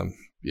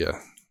yeah,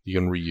 you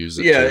can reuse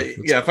it.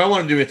 Yeah. If I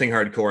want to do anything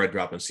hardcore, I'd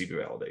drop in CB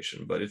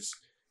validation, but it's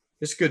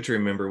good to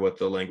remember what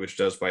the language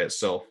does by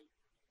itself.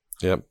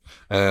 Yep.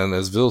 And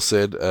as Vil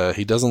said,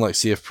 he doesn't like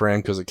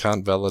CFParam because it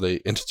can't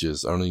validate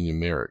integers, only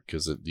numeric,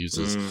 because it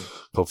uses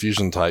Cold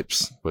Fusion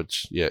types,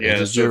 which,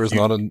 integer so is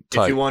not a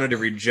type. If you wanted to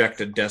reject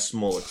a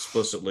decimal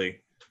explicitly,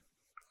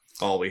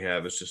 all we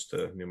have is just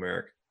a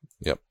numeric.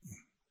 Yep.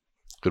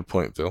 Good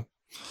point, Vil.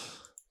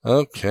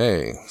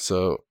 Okay,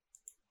 so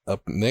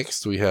up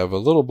next we have a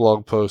little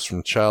blog post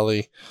from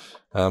Charlie,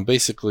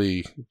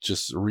 basically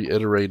just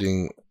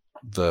reiterating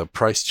the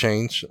price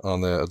change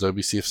on the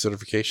Adobe CF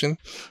certification.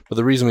 But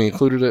the reason we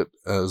included it,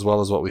 as well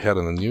as what we had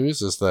in the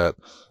news, is that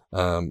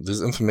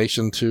there's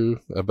information too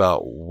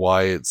about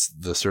why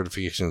the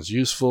certification is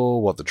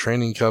useful, what the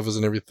training covers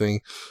and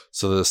everything.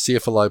 So the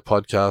CFLI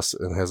podcast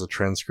and has a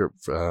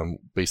transcript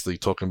basically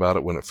talking about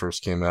it when it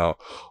first came out,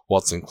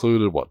 what's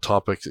included, what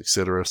topics,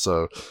 etc.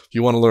 So if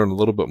you want to learn a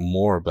little bit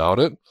more about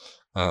it,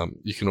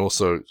 you can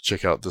also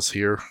check out this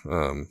here.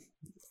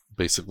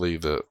 Basically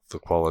the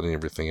quality and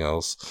everything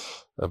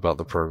else about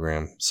the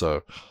program.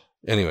 So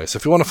anyway, so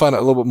if you want to find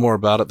out a little bit more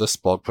about it, this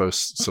blog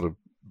post sort of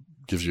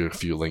gives you a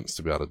few links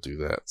to be able to do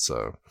that.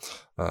 So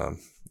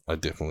I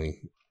definitely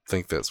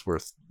think that's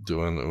worth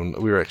doing.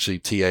 We were actually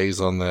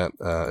TAs on that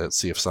at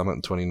CF Summit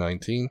in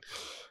 2019.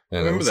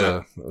 And it was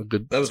a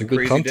good, that was a good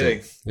crazy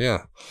content. day.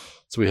 Yeah.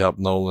 So we helped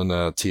Nolan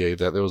TA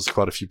that. There was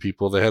quite a few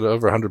people. They had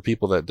over 100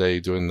 people that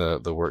day doing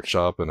the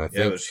workshop, and I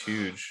think it was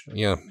huge.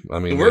 Yeah, I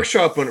mean the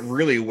workshop went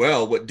really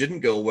well. What didn't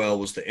go well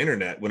was the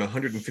internet. When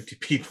 150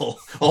 people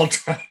all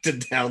tried to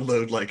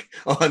download like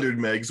 100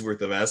 megs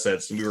worth of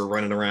assets, and we were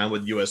running around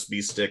with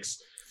USB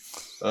sticks.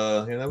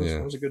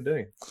 That was a good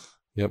day.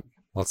 Yep,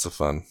 lots of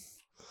fun.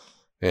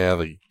 Yeah,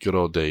 the good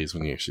old days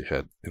when you actually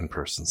had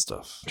in-person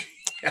stuff.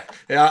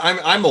 Yeah,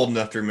 I'm old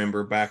enough to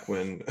remember back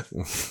when.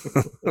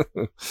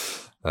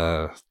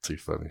 Too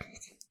funny.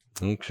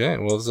 Okay,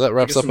 well, that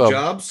wraps up our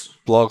jobs,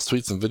 blogs,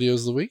 tweets, and videos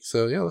of the week.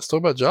 So yeah, let's talk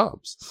about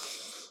jobs.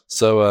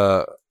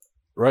 So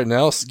right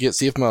now, Get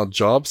CFML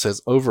Jobs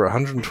has over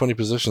 120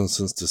 positions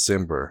since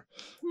December.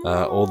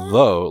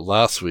 Although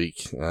last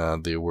week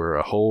there were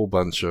a whole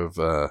bunch of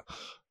the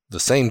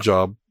same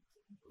job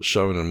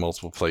shown in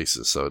multiple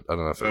places, so I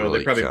don't know if it really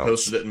they probably counts.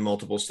 posted it in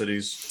multiple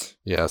cities.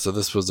 Yeah, so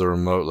this was a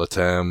remote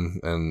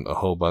LATAM and a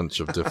whole bunch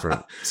of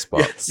different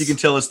spots. Yeah, you can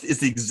tell it's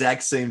the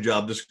exact same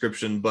job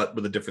description, but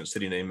with a different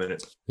city name in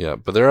it. Yeah,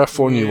 but there are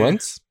 4 new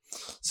ones.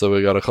 So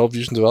we got a Cold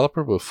Fusion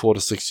developer with 4 to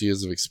 6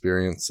 years of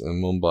experience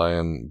in Mumbai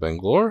and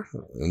Bangalore,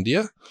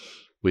 India.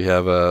 We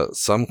have a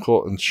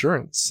Suncorp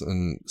Insurance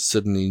in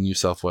Sydney, New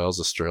South Wales,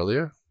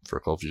 Australia for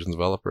a Cold Fusion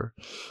developer.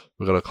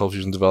 We got a Cold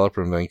Fusion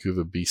developer in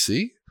Vancouver,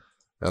 BC.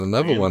 And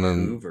another one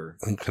in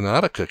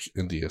Karnataka,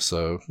 India.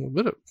 So a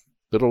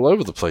bit all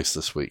over the place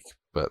this week.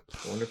 But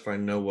I wonder if I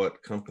know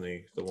what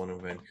company the one in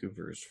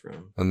Vancouver is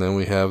from. And then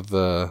we have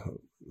the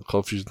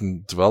Cold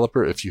Fusion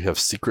developer if you have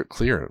secret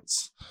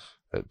clearance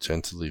at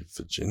Gentilly,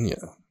 Virginia.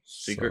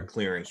 Secret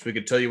clearance. We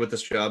could tell you what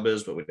this job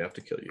is, but we'd have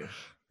to kill you.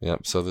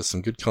 Yep. So there's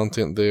some good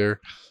content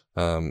there.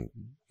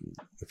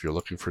 If you're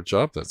looking for a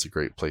job, that's a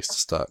great place to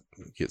start.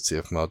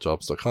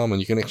 GetCFMLJobs.com,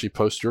 and you can actually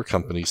post your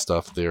company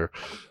stuff there.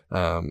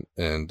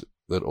 And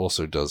that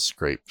also does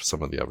scrape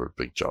some of the other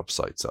big job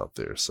sites out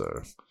there.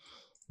 So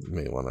you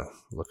may want to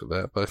look at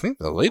that. But I think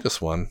the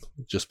latest one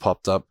just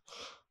popped up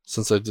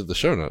since I did the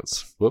show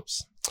notes.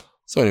 Whoops.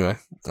 So anyway,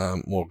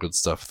 more good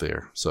stuff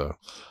there. So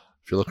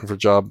if you're looking for a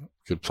job,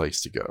 good place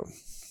to go.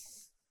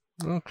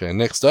 Okay,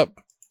 next up,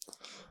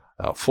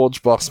 our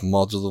ForgeBox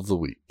module of the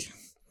week.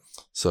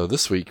 So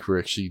this week we're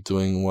actually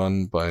doing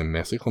one by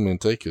Matthew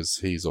Clemente because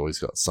he's always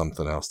got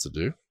something else to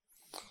do.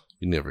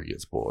 He never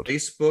gets bored.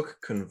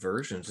 Facebook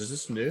conversions. Is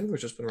this new or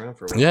just been around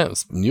for a while? Yeah,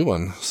 it's a new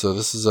one. So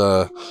this is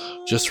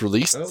just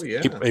released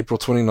April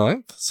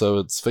 29th. So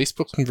it's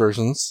Facebook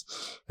conversions.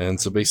 And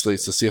so basically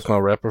it's a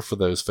CFML wrapper for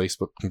those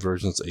Facebook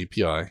conversions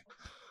API.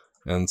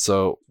 And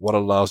so what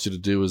it allows you to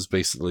do is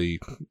basically,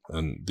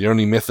 and the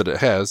only method it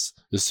has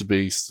is to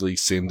basically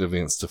send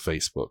events to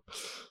Facebook.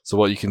 So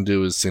what you can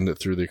do is send it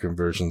through the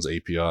conversions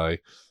API,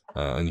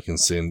 and you can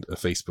send a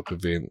Facebook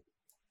event.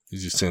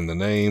 You send the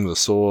name, the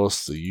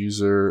source, the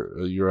user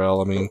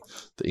URL,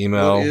 the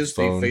email. What is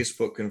phone. the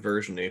Facebook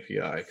conversion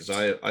API? Because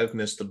I've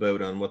missed the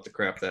boat on what the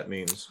crap that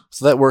means.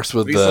 So that works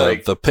with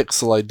the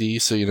pixel ID.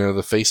 So,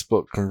 the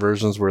Facebook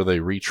conversions where they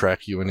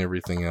retrack you and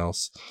everything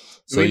else.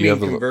 So you have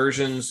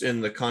conversions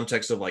in the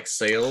context of like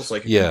sales,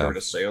 like you convert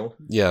a sale?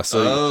 Yeah.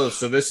 So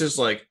so this is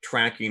like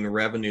tracking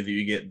revenue that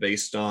you get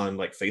based on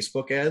like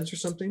Facebook ads or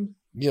something?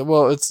 Yeah,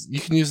 well, you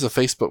can use the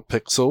Facebook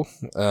pixel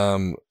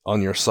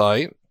on your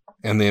site.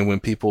 And then when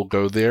people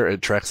go there,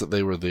 it tracks that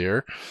they were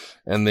there.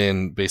 And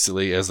then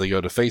basically as they go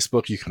to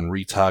Facebook, you can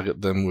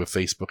retarget them with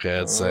Facebook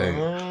ads saying,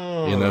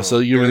 so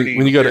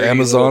when you go to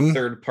Amazon.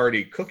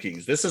 Third-party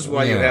cookies. This is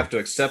why you have to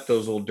accept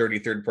those old dirty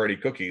third-party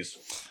cookies.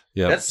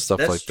 Yeah,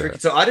 stuff like tricky.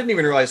 that. So I didn't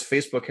even realize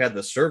Facebook had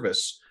the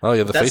service. Oh,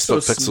 yeah, the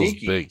Facebook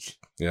pixel's big.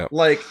 Yeah.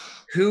 Like,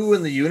 who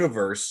in the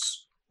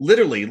universe,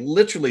 literally,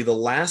 the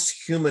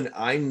last human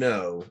I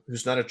know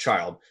who's not a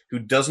child, who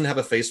doesn't have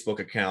a Facebook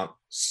account,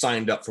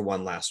 signed up for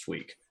one last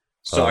week.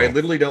 So I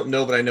literally don't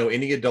know that I know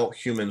any adult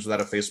humans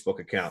without a Facebook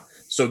account.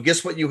 So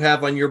guess what you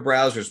have on your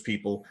browsers,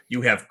 people?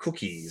 You have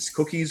cookies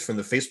from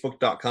the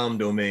facebook.com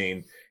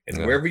domain.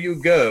 And wherever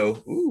you go,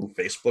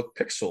 Facebook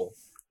Pixel,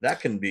 that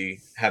can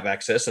have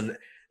access. And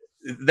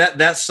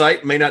that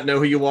site may not know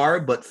who you are,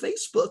 but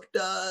Facebook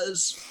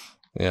does.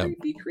 Yeah.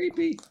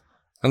 Creepy.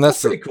 And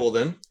that's pretty cool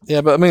then.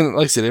 Yeah, but I mean,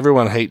 like I said,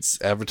 everyone hates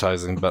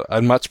advertising, but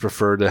I'd much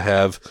prefer to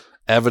have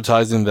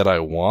advertising that I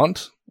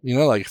want. You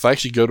know, like if I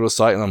actually go to a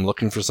site and I'm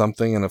looking for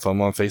something, and if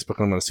I'm on Facebook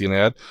and I'm going to see an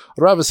ad,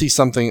 I'd rather see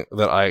something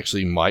that I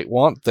actually might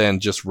want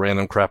than just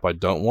random crap I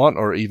don't want,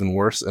 or even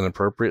worse,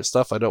 inappropriate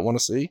stuff I don't want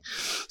to see.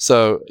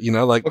 So, you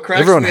know, like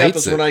everyone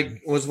hates it.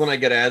 When I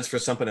get ads for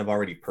something I've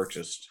already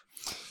purchased.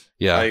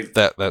 Yeah,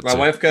 my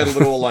wife got a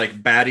little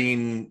like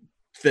batting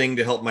thing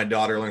to help my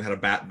daughter learn how to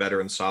bat better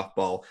in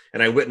softball,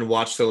 and I went and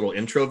watched the little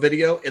intro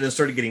video and then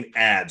started getting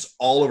ads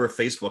all over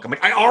Facebook. I'm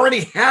like, I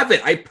already have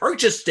it. I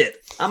purchased it.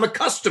 I'm a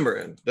customer.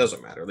 And it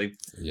doesn't matter.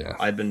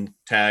 I've been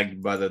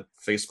tagged by the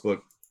Facebook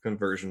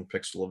conversion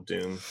pixel of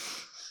doom.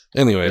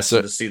 Anyway,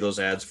 so to see those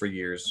ads for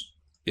years.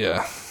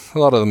 Yeah, a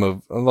lot of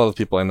the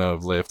people I know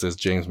have left. As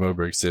James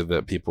Moberg said,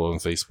 that people on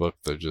Facebook,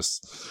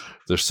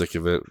 they're sick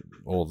of it.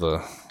 All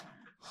the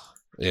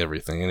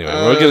everything. Anyway,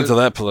 we'll get into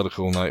that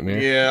political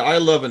nightmare. Yeah, I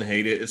love and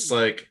hate it. It's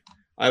like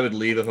I would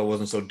leave if I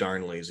wasn't so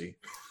darn lazy.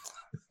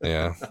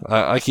 Yeah,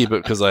 I keep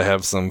it because I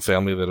have some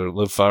family that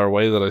live far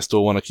away that I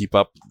still want to keep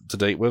up to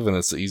date with, and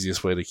it's the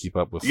easiest way to keep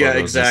up with. Yeah,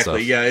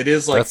 exactly. Yeah, it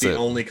is like the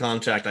only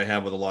contact I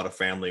have with a lot of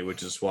family,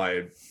 which is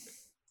why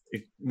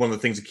one of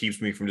the things that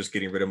keeps me from just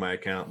getting rid of my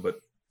account. But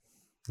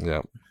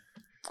yeah.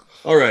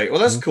 All right. Well,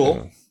 that's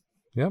cool.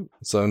 Yep.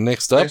 So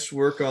next up, nice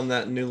work on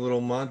that new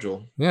little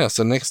module. Yeah.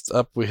 So next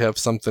up, we have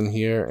something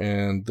here,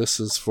 and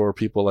this is for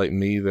people like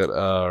me that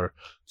are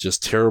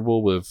just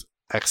terrible with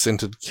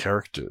accented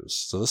characters.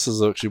 So this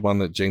is actually one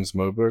that James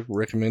Moberg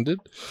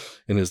recommended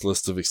in his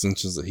list of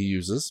extensions that he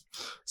uses.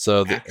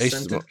 So the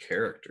accented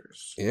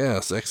characters.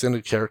 Yes,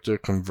 accented character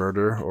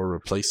converter or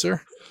replacer.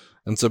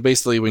 And so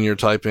basically, when you're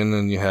typing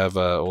and you have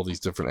all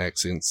these different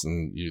accents,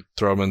 and you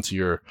throw them into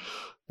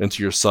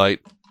your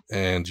site,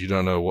 and you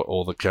don't know what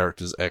all the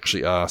characters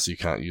actually are, so you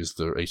can't use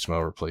the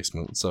HTML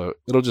replacement. So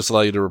it'll just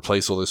allow you to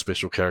replace all those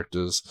special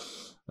characters.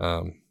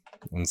 And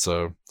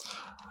so,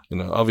 you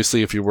know,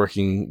 obviously, if you're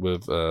working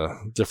with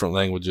different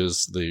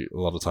languages, a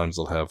lot of times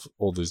they'll have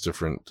all these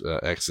different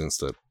accents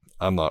that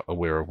I'm not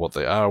aware of what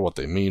they are, what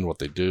they mean, what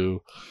they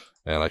do,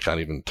 and I can't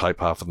even type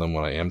half of them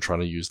when I am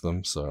trying to use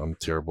them. So I'm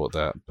terrible at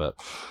that. But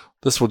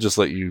this will just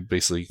let you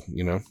basically,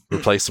 you know,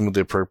 replace them with the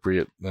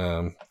appropriate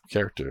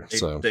character.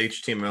 So the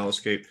HTML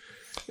escape.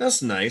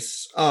 That's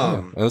nice.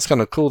 And it's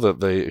kind of cool that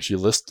they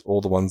actually list all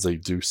the ones they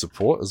do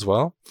support as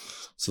well.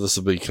 So this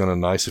would be kind of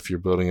nice if you're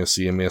building a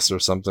CMS or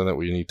something that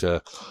we need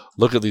to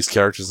look at these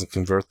characters and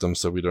convert them,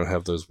 so we don't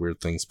have those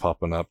weird things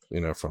popping up, you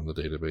know, from the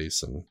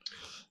database. And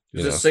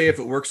does it say if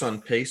it works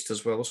on paste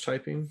as well as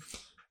typing?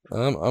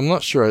 I'm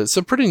not sure. It's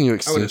a pretty new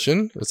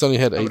extension. It's only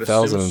had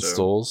 8,000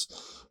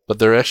 installs. But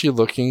they're actually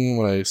looking,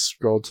 when I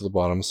scrolled to the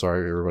bottom,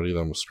 sorry everybody that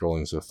I'm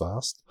scrolling so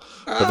fast.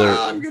 But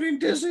I'm getting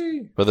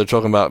dizzy. But they're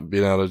talking about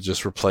being able to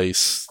just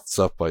replace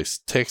stuff by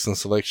text and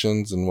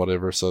selections and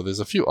whatever. So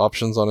there's a few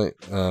options on it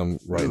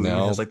right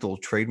now. It has like the little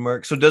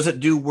trademark. So does it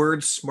do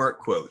word smart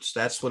quotes?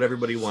 That's what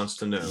everybody wants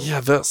to know. Yeah,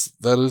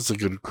 that is a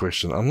good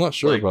question. I'm not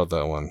sure about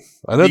that one.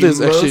 I know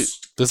there's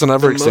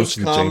another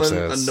extension James has. The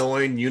most common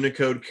annoying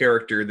Unicode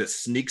character that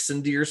sneaks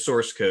into your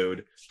source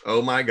code,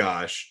 oh my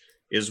gosh,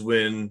 is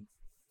when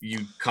you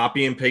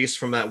copy and paste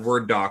from that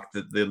Word doc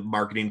that the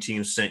marketing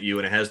team sent you,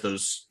 and it has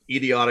those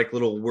idiotic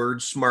little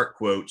word smart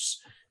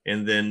quotes.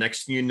 And then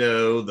next thing you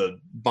know,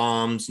 the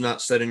bomb's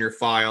not set in your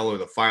file, or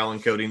the file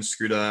encoding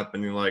screwed up.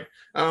 And you're like,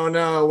 oh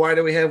no, why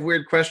do we have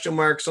weird question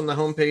marks on the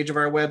homepage of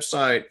our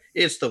website?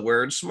 It's the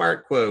word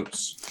smart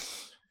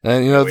quotes.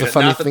 And you know, the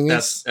funny thing is,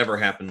 that's ever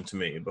happened to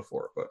me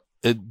before, but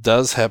it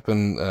does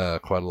happen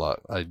quite a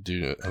lot. I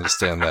do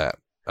understand that.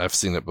 I've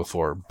seen it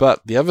before. But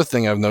the other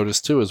thing I've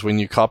noticed too is when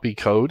you copy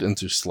code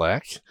into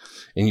Slack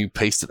and you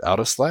paste it out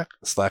of Slack,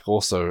 Slack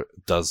also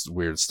does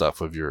weird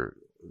stuff with your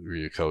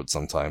code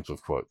sometimes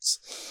with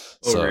quotes.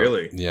 Oh,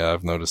 really? Yeah,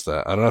 I've noticed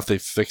that. I don't know if they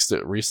fixed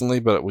it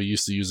recently, but we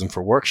used to use them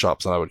for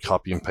workshops, and I would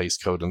copy and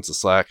paste code into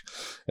Slack,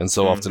 and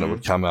so often it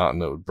would come out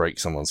and it would break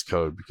someone's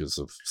code because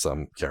of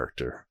some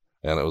character,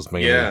 and it was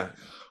mainly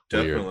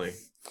definitely. Weird.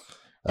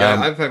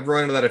 Yeah, I've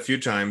run into that a few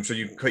times. So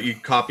you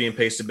copy and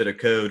paste a bit of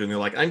code, and they're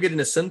like, I'm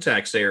getting a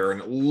syntax error, and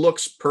it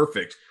looks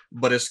perfect,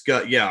 but it's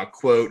got a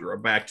quote or a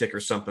backtick or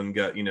something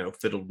got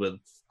fiddled with.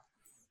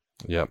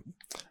 Yep.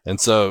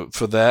 And so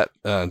for that,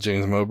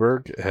 James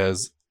Moberg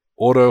has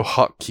auto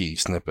hotkey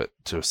snippet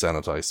to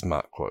sanitize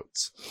smart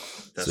quotes.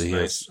 That's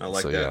nice. I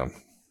like that. Yeah.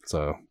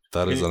 So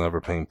that is another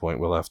pain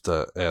point. We'll have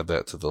to add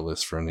that to the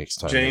list for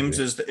next time. James,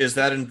 maybe. Is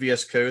that in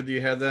VS Code that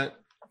you had that?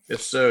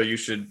 If so, you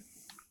should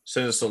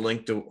send us a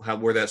link to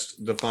where that's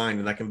defined,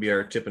 and that can be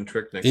our tip and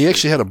trick next He week.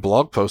 actually had a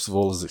blog post of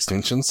all his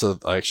extensions, so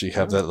I actually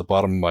have that at the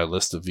bottom of my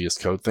list of VS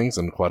Code things,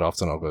 and quite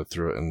often I'll go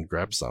through it and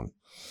grab some.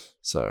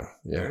 So,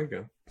 yeah. There you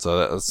go. So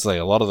let's say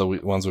a lot of the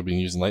ones we've been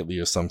using lately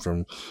are some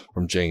from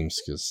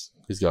James, because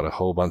he's got a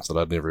whole bunch that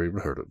I'd never even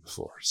heard of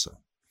before. So,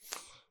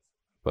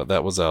 but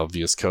that was our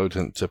VS Code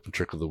hint, tip, and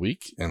trick of the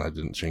week, and I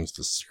didn't change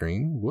the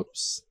screen.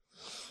 Whoops.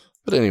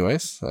 But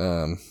anyways,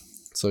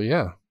 so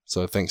yeah.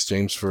 So thanks,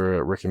 James,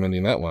 for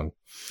recommending that one.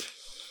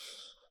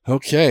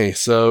 Okay,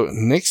 so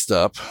next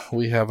up,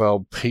 we have our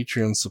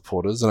Patreon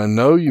supporters. And I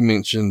know you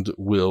mentioned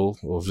Will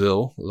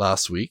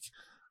last week,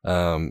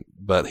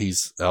 but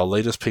he's our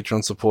latest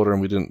Patreon supporter,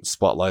 and we didn't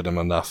spotlight him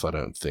enough, I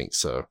don't think.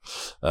 So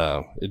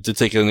it did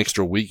take an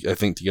extra week, I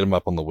think, to get him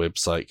up on the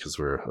website, because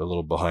we're a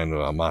little behind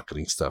on our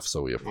marketing stuff,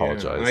 so we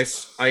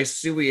apologize. Yeah, I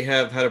see we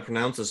have how to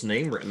pronounce his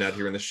name written out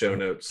here in the show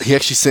notes. He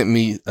actually sent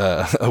me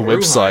a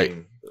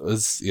website.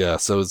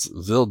 So it's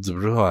Vil de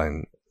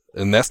Bruijn.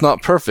 And that's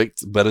not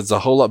perfect, but it's a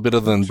whole lot better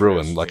than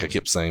Bruin, like I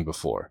kept saying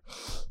before.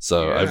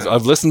 So yeah,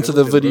 I've listened to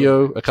the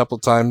video a couple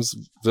of times,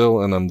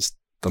 Vil, and I'm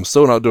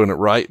still not doing it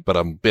right, but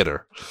I'm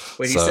bitter.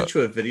 Wait, he sent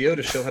you a video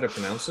to show how to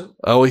pronounce it?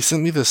 Oh, he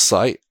sent me this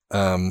site,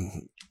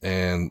 and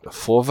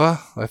Fova,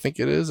 I think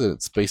it is.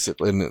 It's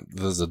basically, and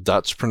there's a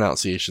Dutch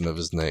pronunciation of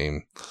his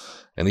name,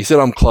 and he said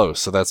I'm close,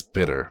 so that's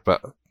bitter.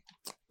 But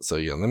so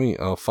yeah,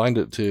 I'll find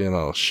it too, and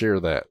I'll share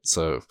that.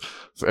 So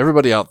for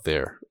everybody out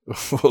there,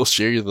 we'll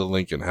share you the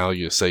link and how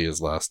you say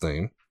his last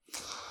name.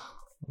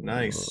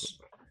 Nice.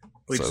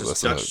 Wait, so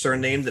it's a Dutch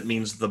surname that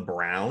means the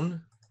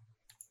brown?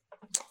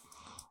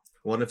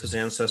 One of his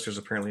ancestors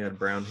apparently had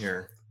brown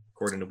hair,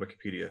 according to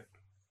Wikipedia.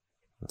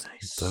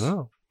 Nice. Don't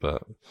know,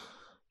 but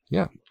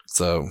yeah.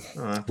 So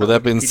with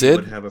that being said,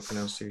 would have a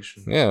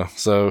pronunciation. Yeah.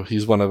 So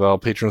he's one of our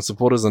Patreon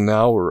supporters, and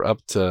now we're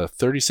up to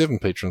 37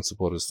 Patreon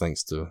supporters,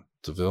 thanks to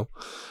Vil.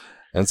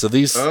 And so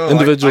these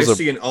individuals I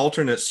see an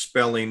alternate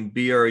spelling,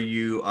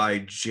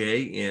 Bruijn.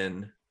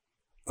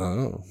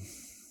 Oh.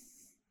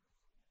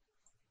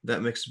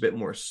 That makes a bit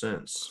more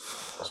sense.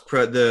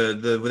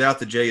 The without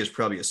the J is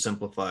probably a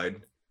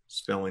simplified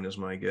spelling, is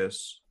my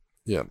guess.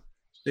 Yeah.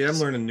 See, I'm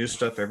learning new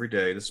stuff every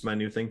day. This is my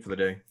new thing for the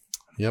day.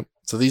 Yep.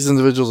 So these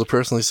individuals are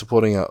personally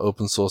supporting our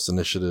open source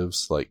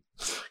initiatives like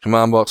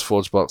CommandBox,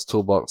 ForgeBox,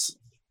 Toolbox,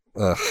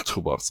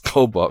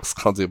 Codebox,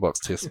 ContentBox,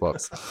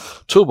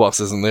 TestBox. Toolbox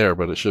isn't there,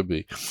 but it should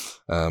be.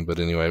 But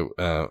anyway,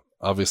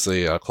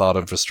 obviously our cloud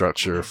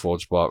infrastructure,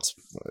 ForgeBox,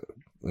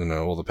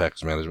 all the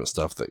package management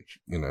stuff that,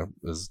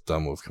 is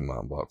done with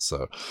CommandBox.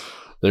 So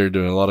they're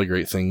doing a lot of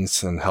great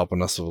things and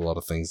helping us with a lot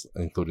of things,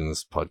 including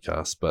this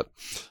podcast. But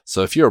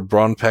so if you're a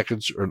bronze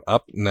package or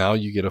up now,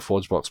 you get a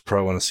ForgeBox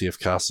Pro and a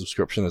CFcast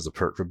subscription as a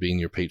perk for being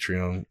your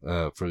Patreon,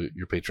 for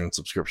your Patreon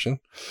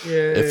subscription.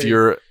 Yay. If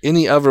you're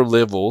any other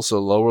level, so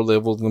lower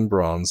level than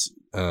bronze,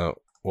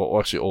 well,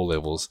 actually all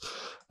levels,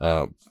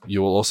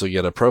 you will also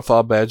get a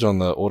profile badge on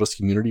the Ortus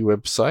community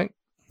website.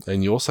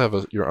 And you also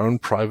have your own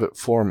private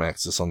forum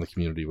access on the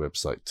community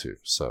website too.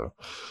 So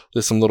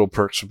there's some little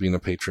perks for being a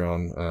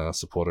Patreon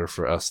supporter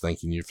for us,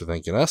 thanking you for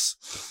thanking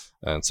us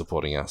and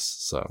supporting us.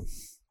 So,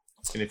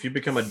 and if you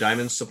become a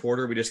diamond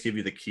supporter, we just give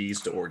you the keys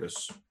to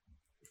Ortus.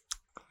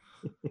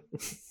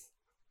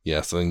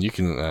 Yeah, so then you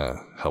can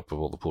help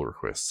with all the pull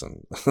requests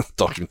and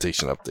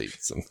documentation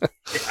updates. And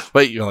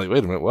wait, you're like,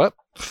 wait a minute, what?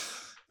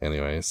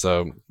 Anyway,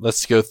 so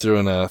let's go through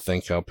and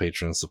thank our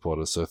Patreon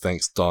supporters. So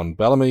thanks Don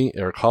Bellamy,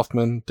 Eric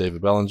Hoffman,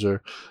 David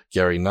Bellinger,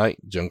 Gary Knight,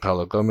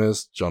 Giancarlo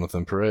Gomez,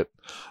 Jonathan Perret,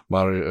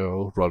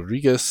 Mario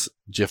Rodriguez,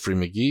 Jeffrey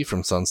McGee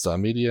from Sunstar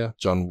Media,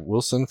 John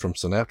Wilson from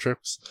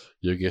Synaptrix,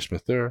 Yogesh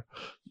Mithur,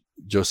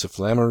 Joseph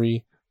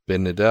Lamory,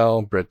 Ben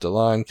Nadal, Brett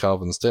DeLine,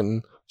 Calvin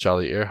Stenton,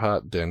 Charlie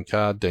Earhart, Dan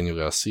Carr, Daniel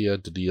Garcia,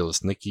 Didier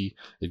Lesnicki,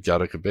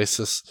 Edgardo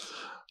Cabezas,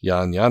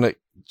 Jan Yannick,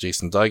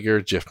 Jason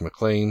Diger, Jeff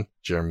McLean,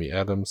 Jeremy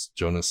Adams,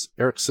 Jonas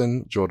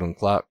Erickson, Jordan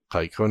Clark,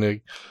 Kai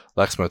Koenig,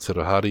 Laxma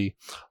Tiruhadi,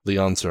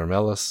 Leon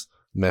Saramelis,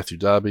 Matthew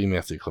Darby,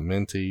 Matthew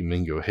Clementi,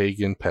 Mingo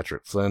Hagen,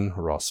 Patrick Flynn,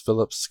 Ross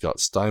Phillips, Scott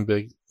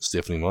Steinberg,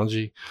 Stephanie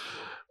Mongi,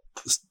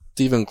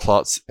 Stephen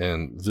Klotz,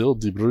 and Vil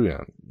de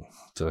Bruijn.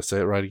 Did I say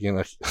it right again?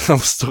 I'm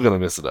still going to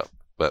mess it up,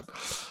 but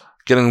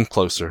getting them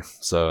closer.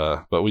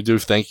 So, but we do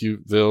thank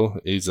you, Vil.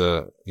 He's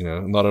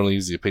not only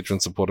is he a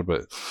Patreon supporter,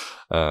 but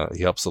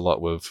he helps a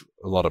lot with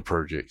a lot of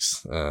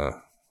projects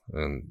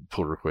and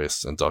pull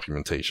requests and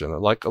documentation,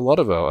 like a lot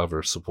of our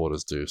other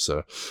supporters do.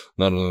 So,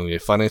 not only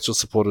financial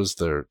supporters,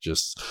 they're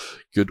just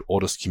good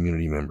Ortus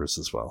community members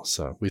as well.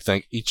 So, we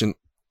thank each and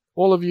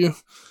all of you,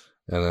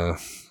 and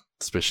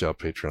especially our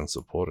Patreon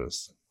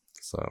supporters.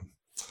 So,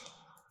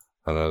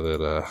 I know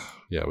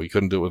that we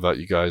couldn't do it without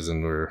you guys,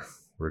 and we're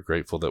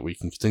grateful that we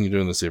can continue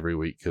doing this every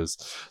week, because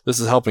this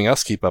is helping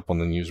us keep up on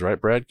the news,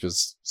 right, Brad?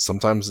 Because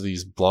sometimes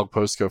these blog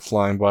posts go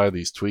flying by,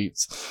 these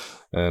tweets,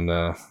 and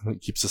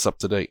it keeps us up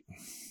to date.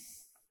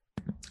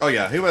 Oh,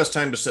 yeah. Who has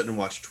time to sit and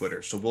watch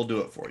Twitter? So we'll do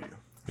it for you.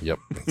 Yep,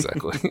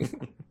 exactly.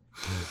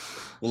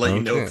 We'll let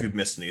you know if you've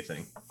missed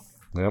anything.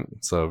 Yep.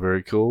 So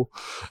very cool.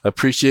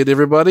 Appreciate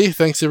everybody.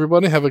 Thanks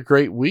everybody. Have a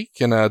great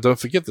week. And don't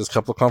forget, there's a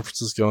couple of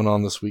conferences going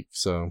on this week.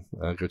 So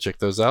go check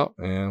those out.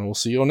 And we'll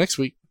see you all next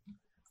week.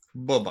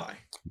 Bye-bye.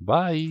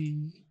 Bye.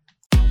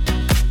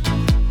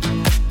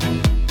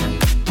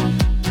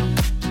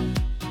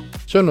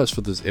 Show notes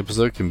for this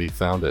episode can be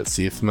found at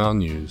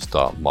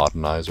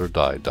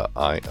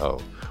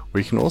cfmlnews.modernizeordie.io,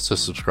 where you can also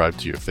subscribe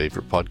to your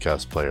favorite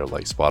podcast player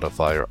like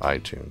Spotify or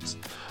iTunes.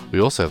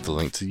 We also have the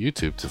link to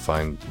YouTube to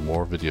find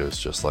more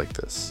videos just like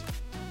this.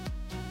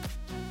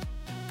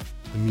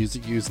 The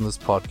music used in this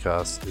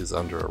podcast is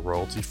under a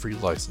royalty-free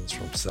license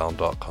from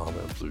Sound.com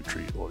and Blue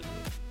Tree Audio.